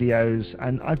 reaction videos,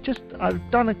 and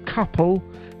I've done a couple,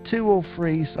 2 or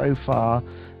 3 so far.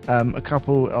 A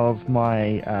couple of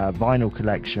my vinyl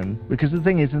collection, because the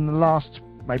thing is, in the last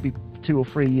maybe 2 or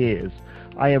 3 years,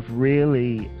 I have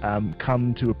really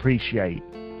come to appreciate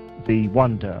the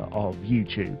wonder of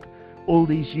YouTube. All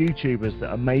these YouTubers that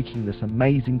are making this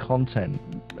amazing content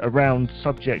around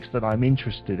subjects that I'm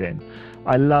interested in.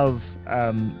 I love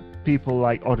people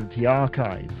like Oddity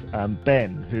Archive,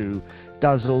 Ben, who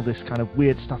does all this kind of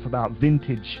weird stuff about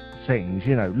vintage things,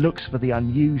 looks for the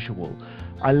unusual.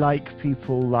 I like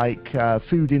people like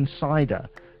Food Insider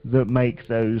that make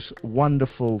those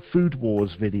wonderful food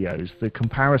wars videos, the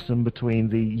comparison between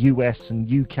the US and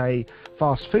UK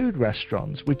fast food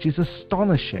restaurants, which is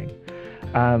astonishing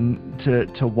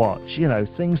to watch,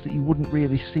 things that you wouldn't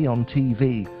really see on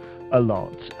TV a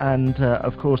lot. And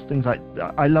of course things like,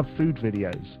 I love food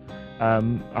videos.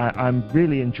 I'm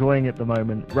really enjoying at the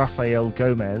moment Rafael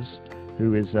Gomez,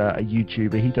 who is a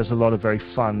YouTuber. He does a lot of very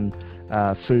fun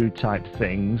food type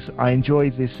things. I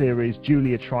enjoy this series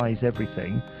Julia Tries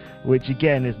Everything, which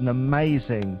again is an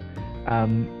amazing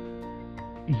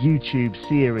YouTube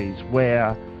series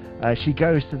where she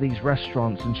goes to these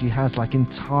restaurants and she has like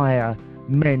entire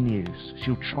menus.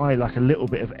 She'll try like a little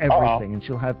bit of everything, and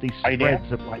she'll have these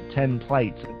spreads of like 10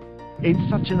 plates. It's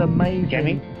such an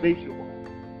amazing visual.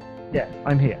 Yeah,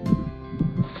 I'm here.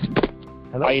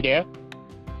 Hello? Are you there?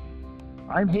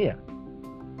 I'm here.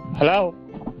 Hello?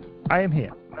 I am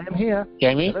here. I am here.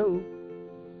 Jamie? Hello?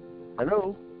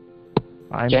 Hello?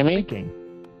 I'm Jamie? speaking.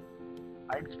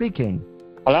 I'm speaking.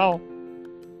 Hello?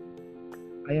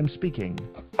 I am speaking.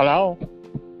 Hello?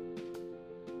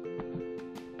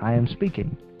 I am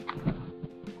speaking.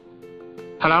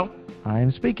 Hello? I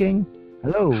am speaking.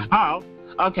 Hello? Oh,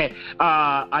 okay.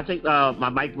 I think my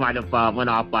mic might have went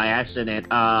off by accident.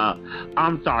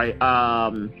 I'm sorry.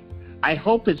 I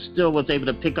hope it still was able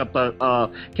to pick up.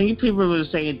 Can you please remember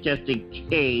saying just in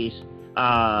case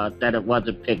that it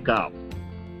wasn't pick up?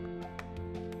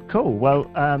 Cool. Well,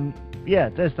 yeah,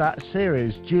 there's that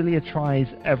series, Julia Tries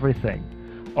Everything,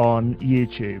 on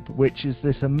YouTube, which is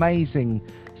this amazing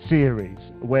series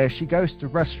where she goes to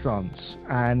restaurants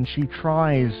and she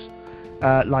tries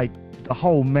like the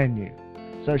whole menu.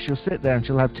 So she'll sit there and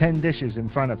she'll have 10 dishes in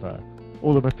front of her,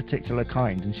 all of a particular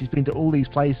kind, and she's been to all these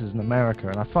places in America,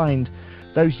 and I find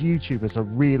those YouTubers are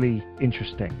really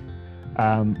interesting,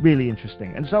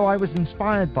 and so I was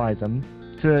inspired by them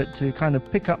to kind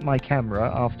of pick up my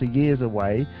camera after years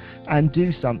away and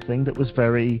do something that was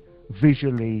very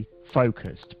visually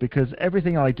focused, because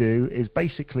everything I do is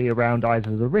basically around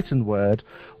either the written word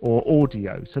or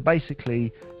audio, so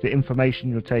basically the information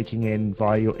you're taking in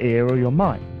via your ear or your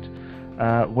mind,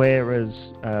 whereas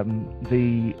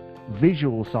the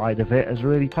visual side of it has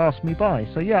really passed me by.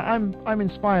 So yeah, I'm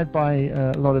inspired by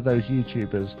a lot of those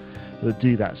YouTubers that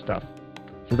do that stuff,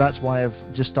 so that's why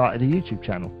I've just started a YouTube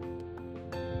channel.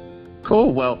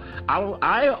 Cool. Well,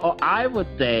 I would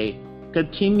say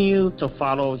continue to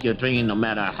follow your dream no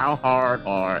matter how hard,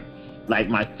 or like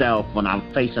myself when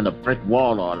I'm facing a brick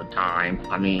wall all the time.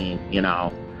 I mean, you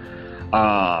know,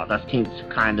 that seems to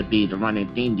kind of be the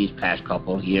running theme these past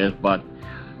couple of years, but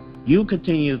you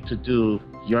continue to do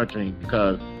your dream,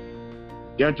 because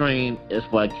your dream is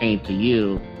what came to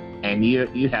you, and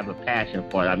you have a passion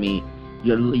for it. I mean,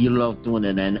 you love doing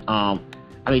it, and I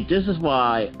mean, this is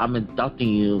why I'm inducting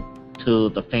you to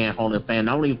the Fan Hall of Fame,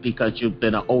 not only because you've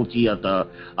been an OG of the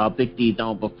Big D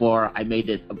Dome before I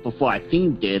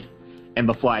themed it, and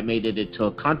before I made it into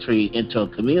a country, into a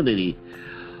community,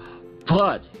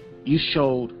 but you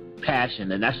showed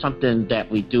passion, and that's something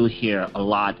that we do here a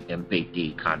lot in Big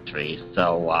D country.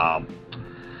 So,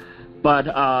 but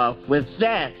with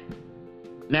that,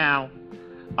 now,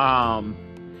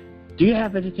 do you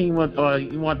have anything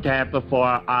you want to have before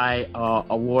I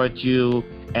award you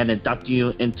and induct you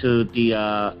into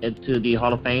the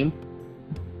Hall of Fame?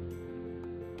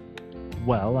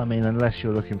 Well, I mean, unless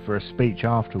you're looking for a speech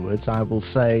afterwards, I will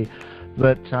say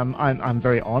that I'm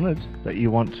very honoured that you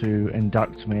want to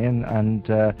induct me, and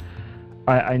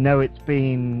I know it's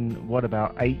been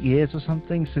about 8 years or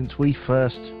something since we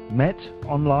first met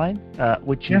online,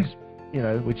 which is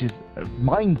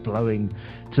mind-blowing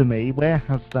to me. Where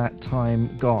has that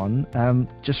time gone?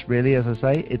 Just really, as I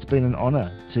say, it's been an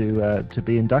honour to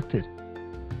be inducted.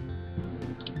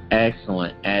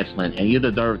 Excellent, and you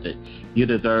deserved it. You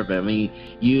deserve it. I mean,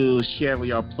 you share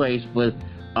your place with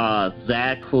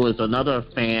Zach, who is another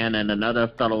fan and another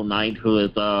fellow knight who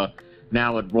is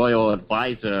now a royal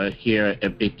advisor here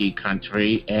at Big D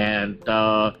Country, and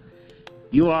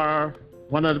you are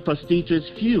one of the prestigious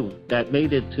few that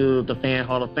made it to the Fan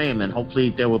Hall of Fame, and hopefully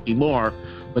there will be more,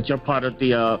 but you're part of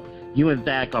the, you and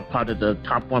Zach are part of the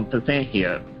top 1%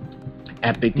 here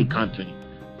at Big D Country.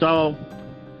 So,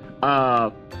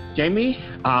 Jamie,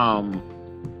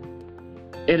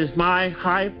 it is my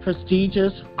high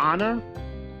prestigious honor,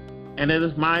 and it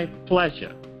is my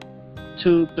pleasure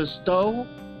to bestow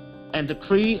and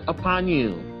decree upon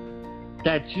you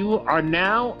that you are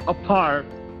now a part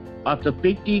of the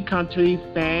Big D Country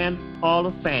Fan Hall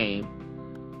of Fame,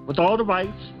 with all the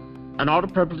rights and all the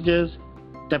privileges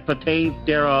that pertain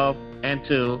thereof and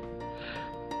to.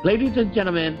 Ladies and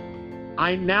gentlemen,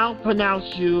 I now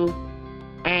pronounce you,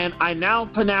 and I now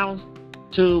pronounce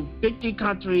to Big D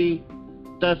Country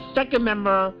the second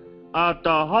member of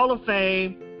the Hall of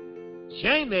Fame,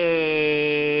 Jamie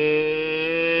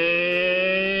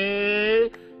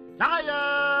Dyer.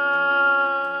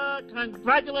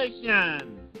 Congratulations.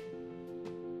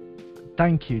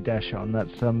 Thank you, Deshon.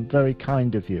 That's very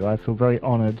kind of you. I feel very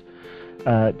honoured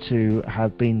to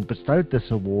have been bestowed this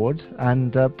award,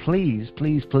 and please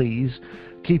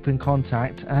keep in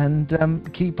contact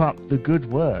and keep up the good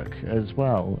work as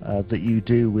well that you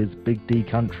do with Big D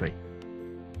Country.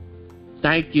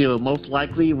 Thank you. Most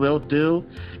likely will do.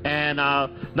 And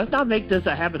let's not make this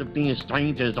a habit of being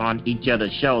strangers on each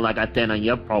other's show, like I said on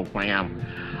your program.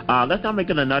 Let's not make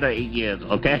it another 8 years,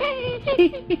 okay?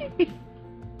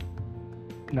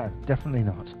 No, definitely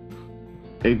not.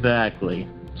 Exactly.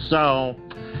 So,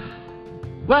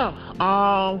 well,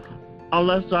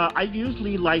 unless I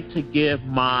usually like to give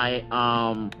my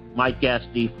my guests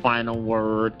the final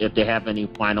word if they have any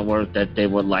final words that they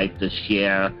would like to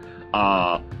share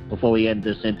before we end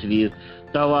this interview.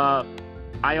 So,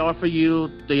 I offer you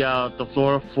the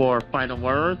floor for final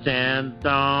words and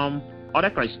all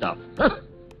that great stuff.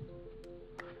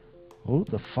 Oh,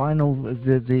 the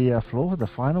floor, the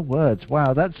final words.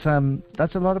 Wow, that's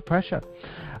a lot of pressure.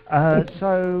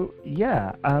 So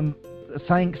yeah,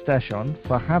 thanks Deshaun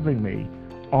for having me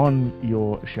on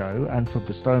your show and for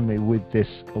bestowing me with this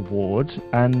award.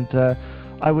 And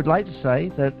I would like to say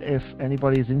that if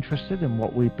anybody is interested in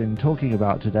what we've been talking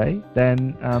about today,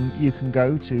 then you can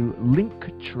go to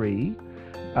Linktree.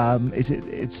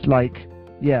 It's like,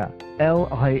 yeah,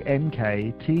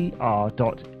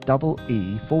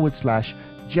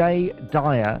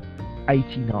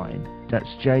 linktr.ee/JDyer89. That's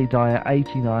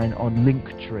JDyer89 on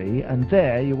Linktree, and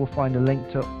there you will find a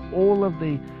link to all of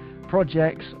the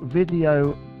projects,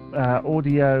 video,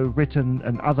 audio, written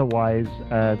and otherwise,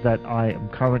 that I am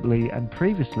currently and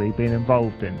previously been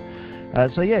involved in.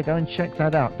 So yeah, go and check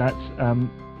that out. That's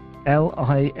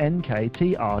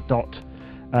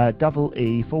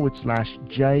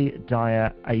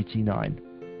linktr.ee/JDyer89.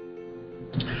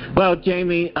 Well,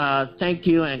 Jamie, thank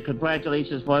you and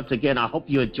congratulations once again. I hope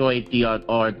you enjoyed the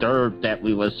hors d'oeuvre that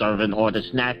we were serving, or the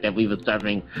snack that we were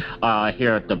serving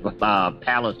here at the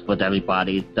Palace with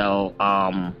everybody. So,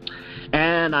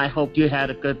 and I hope you had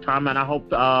a good time, and I hope,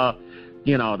 the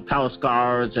Palace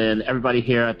guards and everybody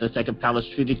here at the Second Palace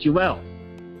treated you well.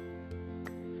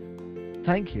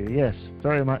 Thank you. Yes,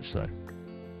 very much so.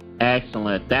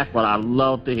 Excellent. That's what I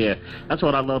love to hear. That's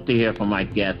what I love to hear from my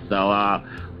guests. So,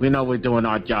 we know we're doing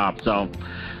our job. So,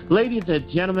 ladies and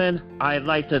gentlemen, I'd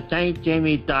like to thank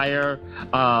Jamie Dyer,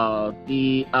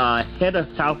 the head of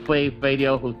Southwave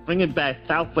Radio, who's bringing back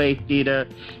Southwave Theater.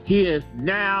 He is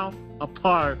now a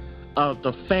part of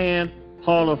the Fan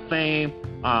Hall of Fame.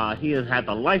 He has had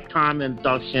a lifetime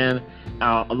induction,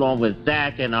 along with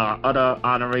Zach and our other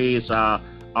honorees,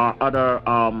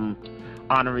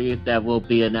 honorees that will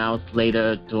be announced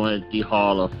later during the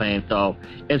Hall of Fame. So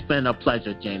it's been a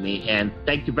pleasure, Jamie, and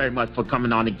thank you very much for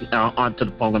coming onto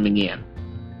the program again.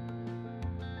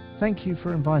 Thank you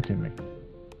for inviting me.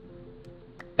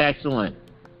 Excellent.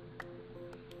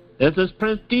 This is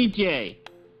Prince DJ.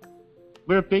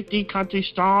 We're Big D Country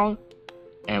Strong,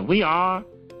 and we are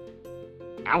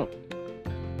out.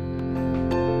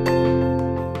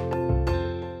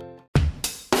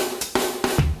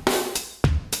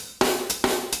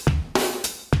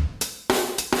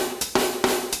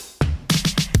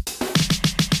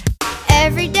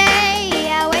 Every day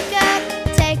I wake up,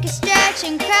 take a stretch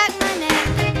and crack my neck.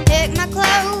 Pick my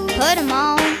clothes, put them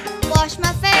on, wash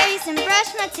my face and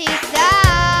brush my teeth.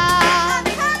 I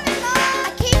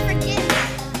keep forgetting.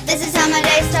 This is how my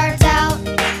day starts out.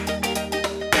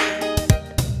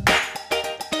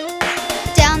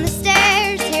 Down the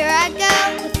stairs, here I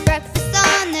go, with breakfast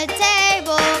on the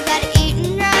table. Gotta eat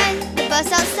and run, the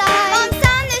bus outside. On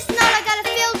time this night I got a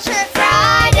field trip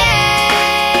Friday.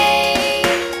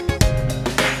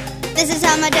 This is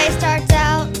how my day starts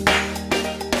out.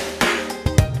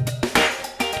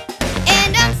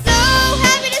 And I'm so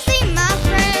happy to see my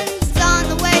friends on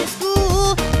the way to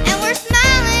school. And we're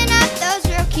smiling at those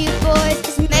real cute boys,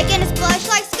 just making us blush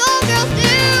like schoolgirls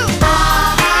do.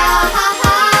 Ha ha ha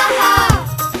ha ha.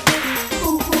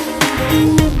 Ooh, ooh,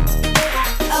 ooh.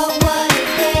 Oh, what a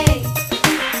day.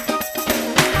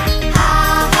 Ha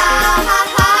ha ha ha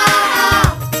ha.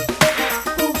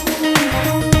 Ooh, ooh, ooh.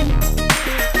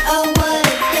 Oh, what a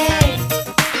day.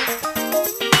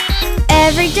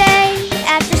 Every day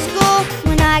after school,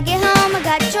 when I get home, I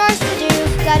got chores to do.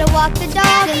 Gotta walk the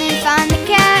dog and then find the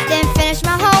cat, then finish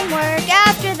my homework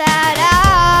after that.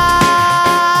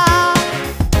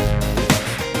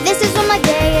 This is what my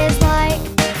day is like.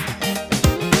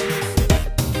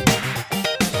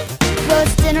 Well,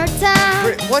 it's dinner time.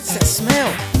 Britt, what's that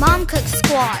smell? Mom cooks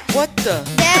squash. What the?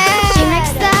 Dad, she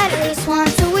makes that at least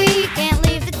once a week. Can't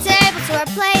leave the table till our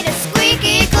plate is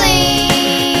squeaky clean.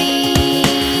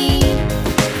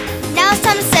 Now it's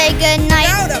time to say goodnight.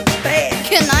 Go to bed.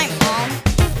 Good night, Mom.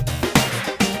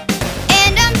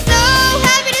 And I'm so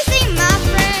happy to see my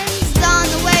friends on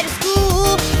the way to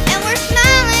school. And we're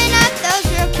smiling at those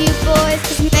real cute boys,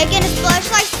 just making us blush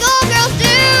like schoolgirls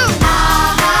do.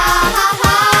 Ha ha ha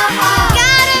ha ha.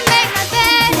 Gotta make my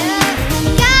bed up,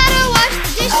 gotta wash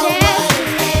the dishes.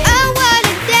 Oh, what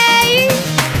a day.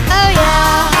 Oh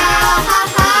yeah. Ha ha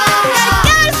ha ha.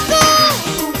 Gotta go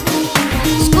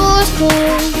to school.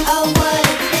 School. Oh, what a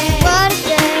day. What a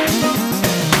day.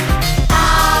 Ha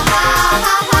ha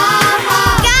ha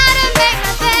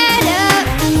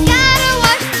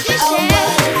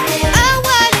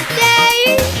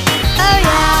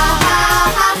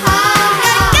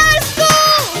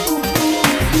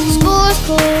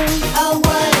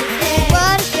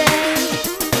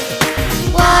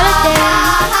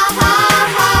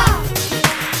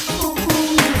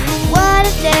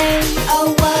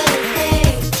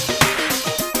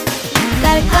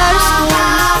Gotta go to school.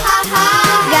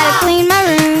 Gotta clean my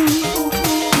room.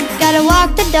 Gotta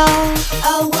walk the dog.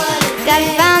 Gotta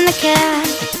find the cat.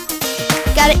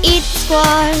 Gotta eat the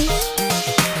squash.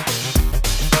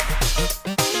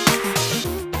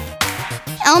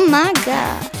 Oh my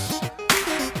gosh.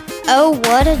 Oh,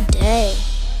 what a day.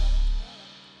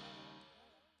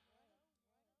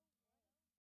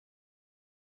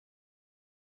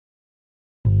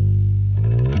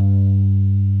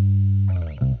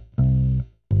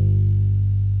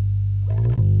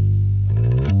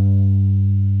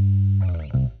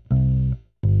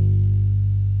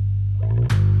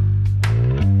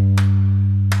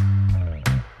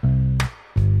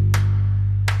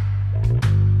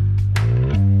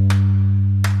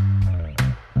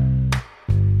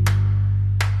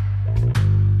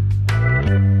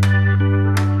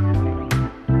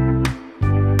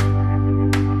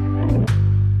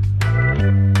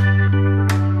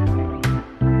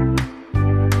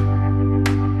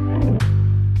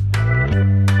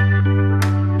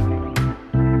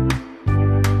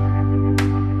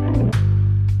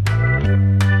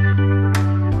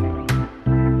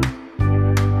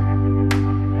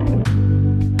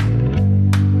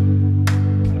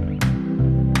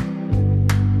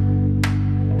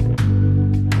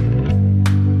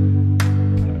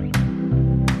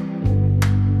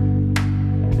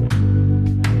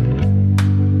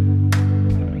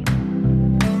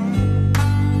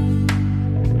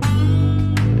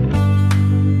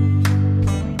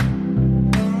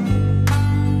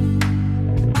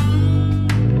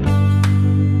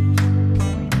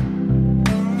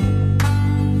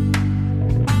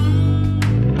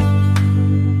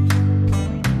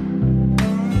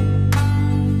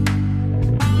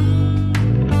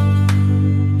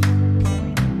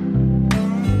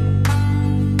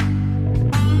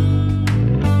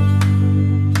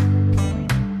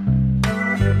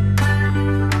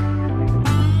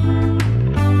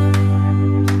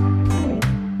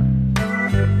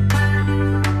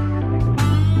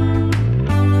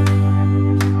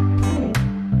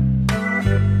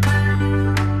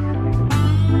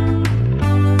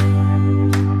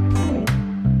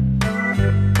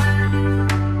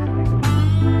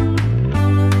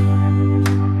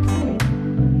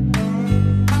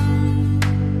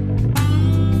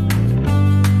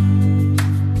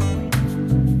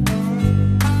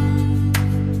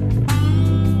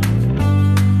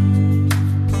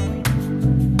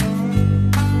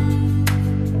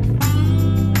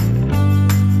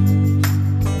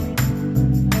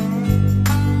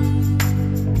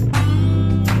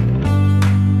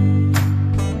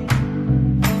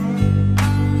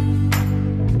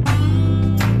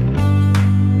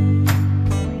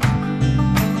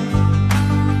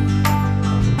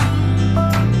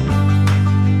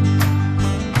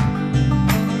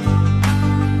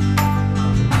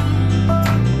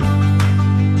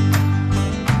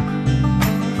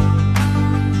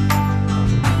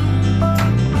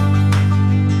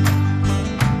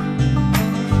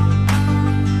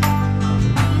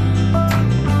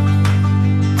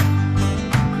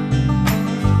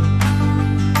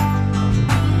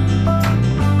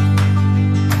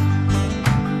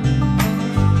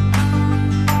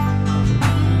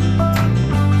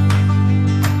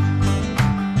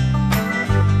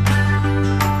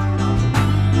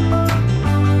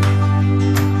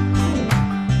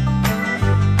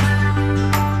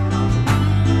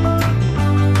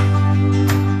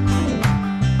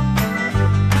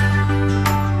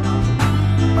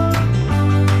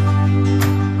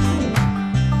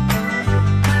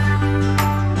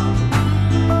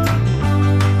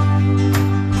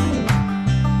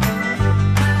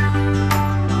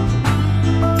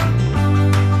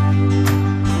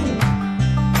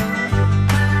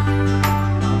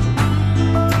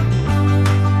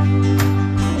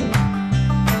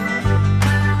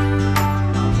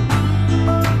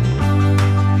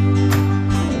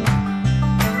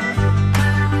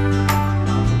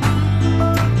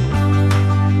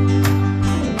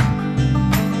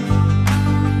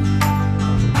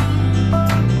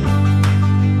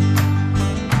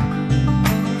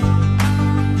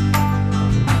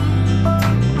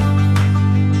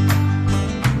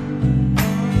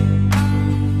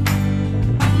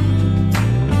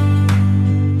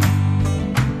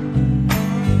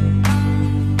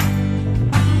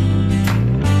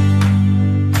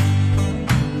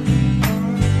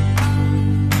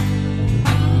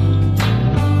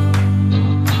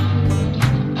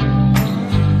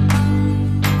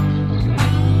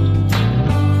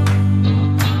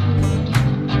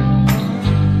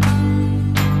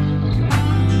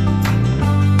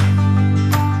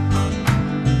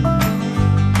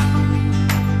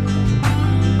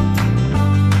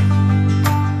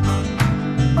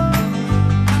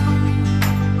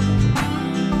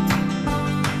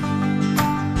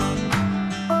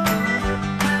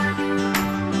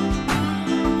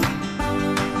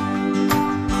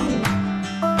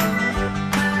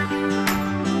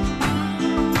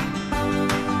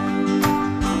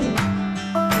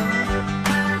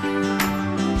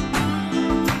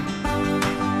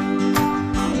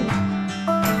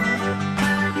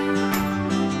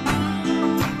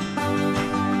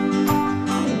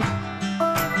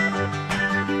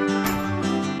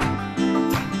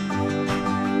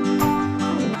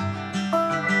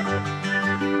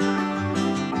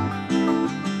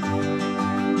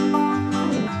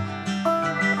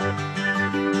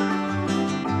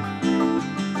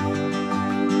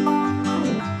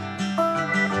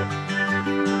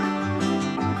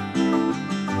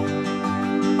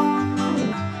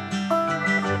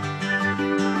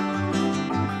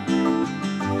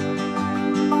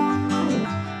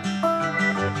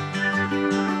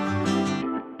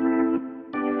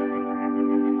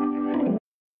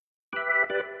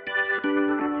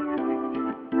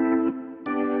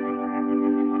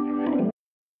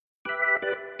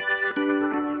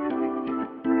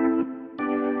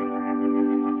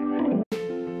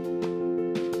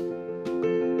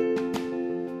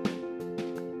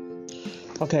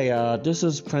 Okay, this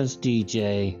is Prince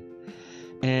DJ,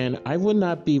 and I would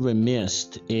not be remiss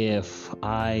if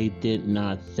I did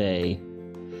not say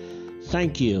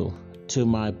thank you to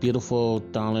my beautiful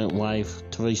darling wife,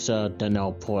 Teresa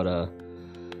Donnell Porter,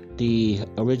 the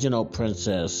original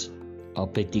princess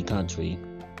of Big D Country.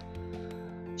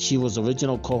 She was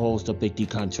original co-host of Big D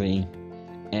Country,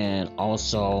 and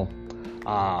also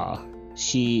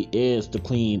she is the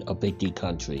queen of Big D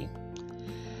Country.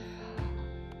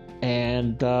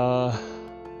 And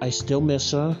I still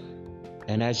miss her,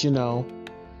 and as you know,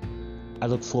 I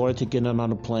look forward to getting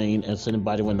on a plane and sitting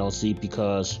by the window seat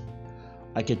because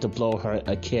I get to blow her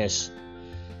a kiss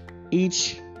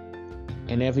each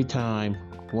and every time,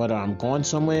 whether I'm going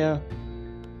somewhere,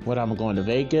 whether I'm going to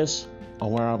Vegas, or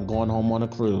where I'm going home on a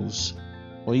cruise,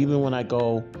 or even when I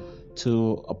go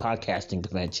to a podcasting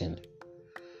convention.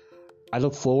 I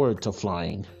look forward to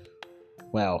flying.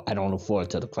 Well, I don't look forward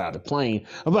to the crowded plane,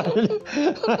 but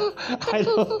I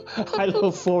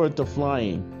look forward to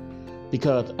flying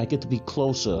because I get to be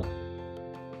closer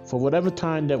for whatever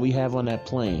time that we have on that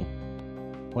plane,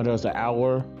 whether it's an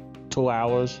hour, 2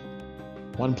 hours,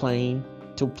 one plane,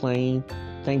 two plane,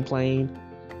 train.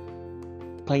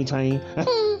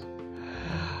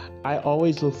 I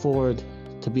always look forward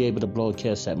to be able to blow a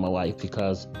kiss at my wife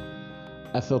because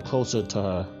I feel closer to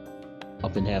her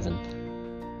up in heaven.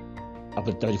 Up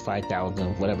at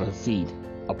 35,000, whatever feet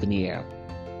up in the air.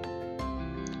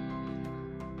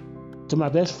 To my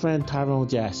best friend Tyrone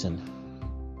Jackson,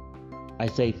 I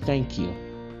say thank you.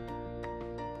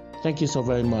 Thank you so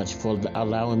very much for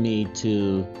allowing me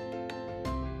to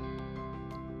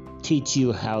teach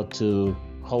you how to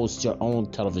host your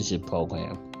own television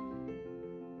program.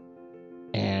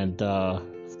 And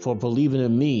for believing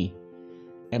in me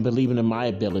and believing in my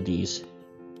abilities.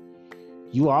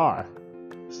 You are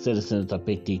citizens of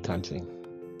Big D Country.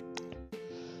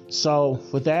 So,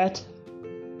 with that,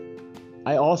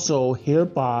 I also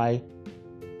hereby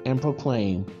and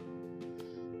proclaim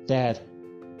that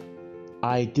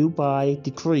I do by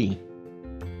decree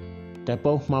that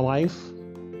both my wife,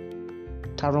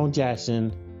 Tyrone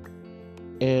Jackson,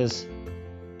 is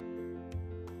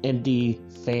in the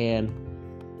Fan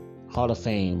Hall of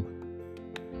Fame.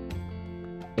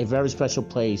 A very special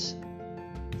place,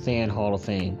 Fan Hall of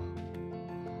Fame.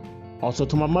 Also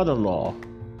to my mother-in-law,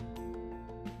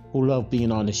 who loved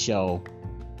being on the show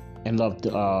and loved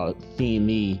seeing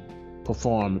me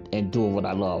perform and doing what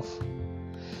I love.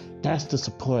 That's the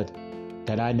support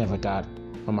that I never got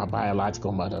from my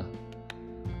biological mother.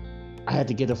 I had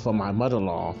to get it from my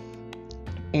mother-in-law,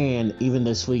 and even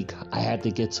this week, I had to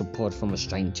get support from a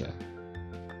stranger.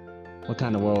 What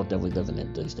kind of world that we're living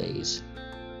in these days?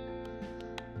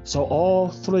 So all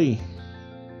three,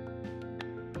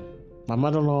 my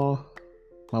mother-in-law,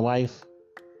 my wife,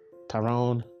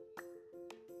 Tyrone,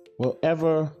 will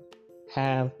ever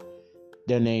have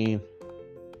their name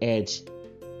edged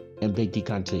in Big D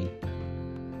Country.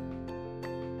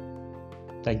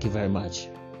 Thank you very much.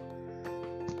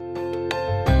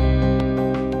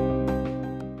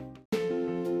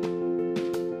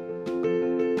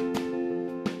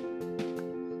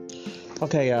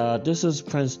 Okay, this is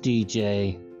Prince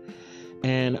DJ,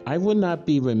 and I would not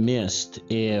be remiss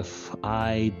if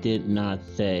I did not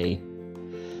say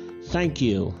thank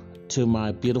you to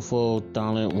my beautiful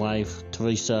darling wife,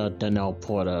 Teresa Donnell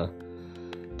Porter,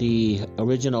 the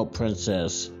original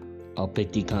princess of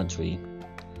Big D Country.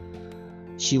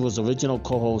 She was original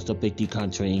co-host of Big D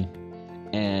Country,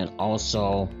 and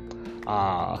also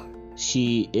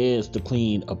she is the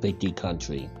queen of Big D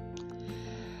Country.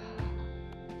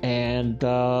 And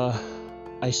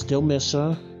I still miss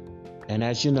her, and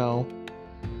as you know,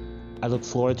 I look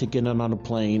forward to getting on a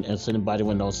plane and sitting by the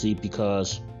window seat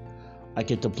because I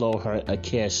get to blow her a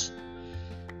kiss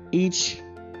each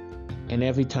and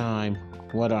every time,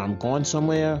 whether I'm going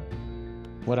somewhere,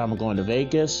 whether I'm going to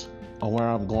Vegas, or where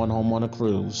I'm going home on a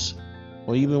cruise,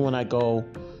 or even when I go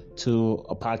to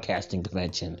a podcasting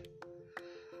convention.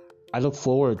 I look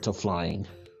forward to flying.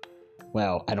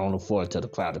 Well, I don't look forward to the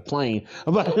crowded plane,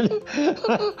 but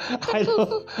I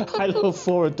look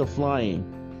forward to flying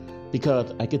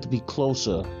because I get to be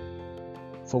closer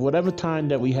for whatever time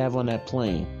that we have on that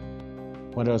plane,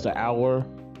 whether it's an hour,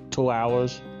 2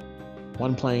 hours,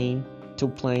 one plane, two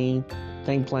plane,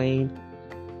 train.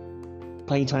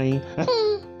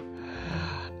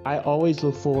 I always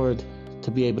look forward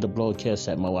to be able to blow a kiss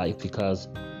at my wife because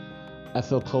I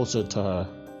feel closer to her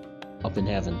up in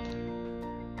heaven.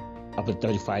 Up at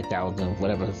 35,000,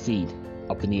 whatever feet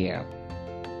up in the air.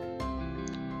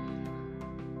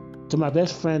 To my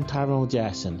best friend Tyrone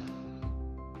Jackson,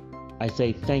 I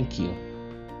say thank you.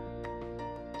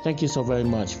 Thank you so very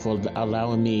much for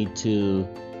allowing me to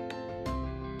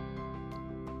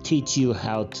teach you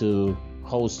how to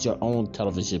host your own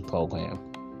television program.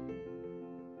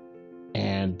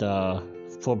 And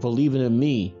for believing in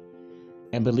me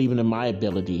and believing in my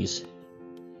abilities.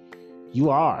 You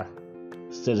are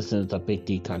citizens of Big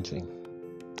D Country.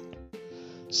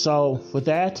 So with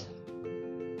that,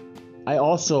 I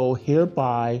also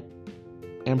hereby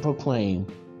and proclaim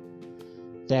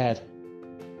that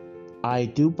I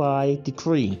do by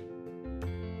decree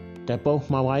that both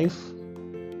my wife,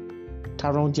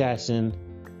 Tyrone Jackson,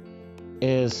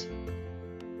 is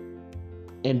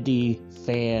in the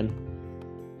Fan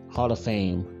Hall of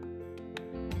Fame.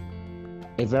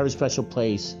 A very special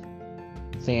place,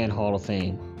 Fan Hall of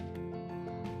Fame.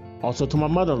 Also to my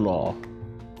mother-in-law,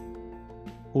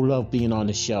 who loved being on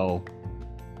the show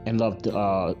and loved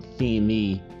seeing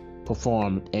me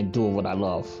perform and doing what I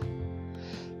love.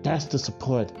 That's the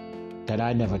support that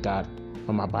I never got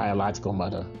from my biological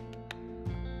mother.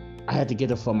 I had to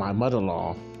get it from my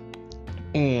mother-in-law,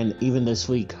 and even this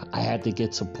week, I had to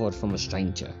get support from a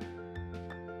stranger.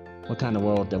 What kind of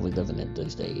world that we living in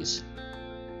these days?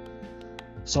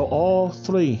 So all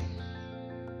three,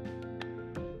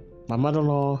 my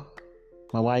mother-in-law,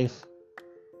 my wife,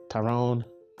 Tyrone,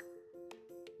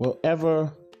 will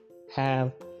ever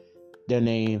have their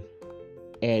name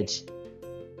etched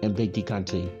in Big D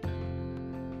Country.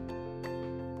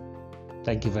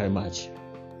 Thank you very much.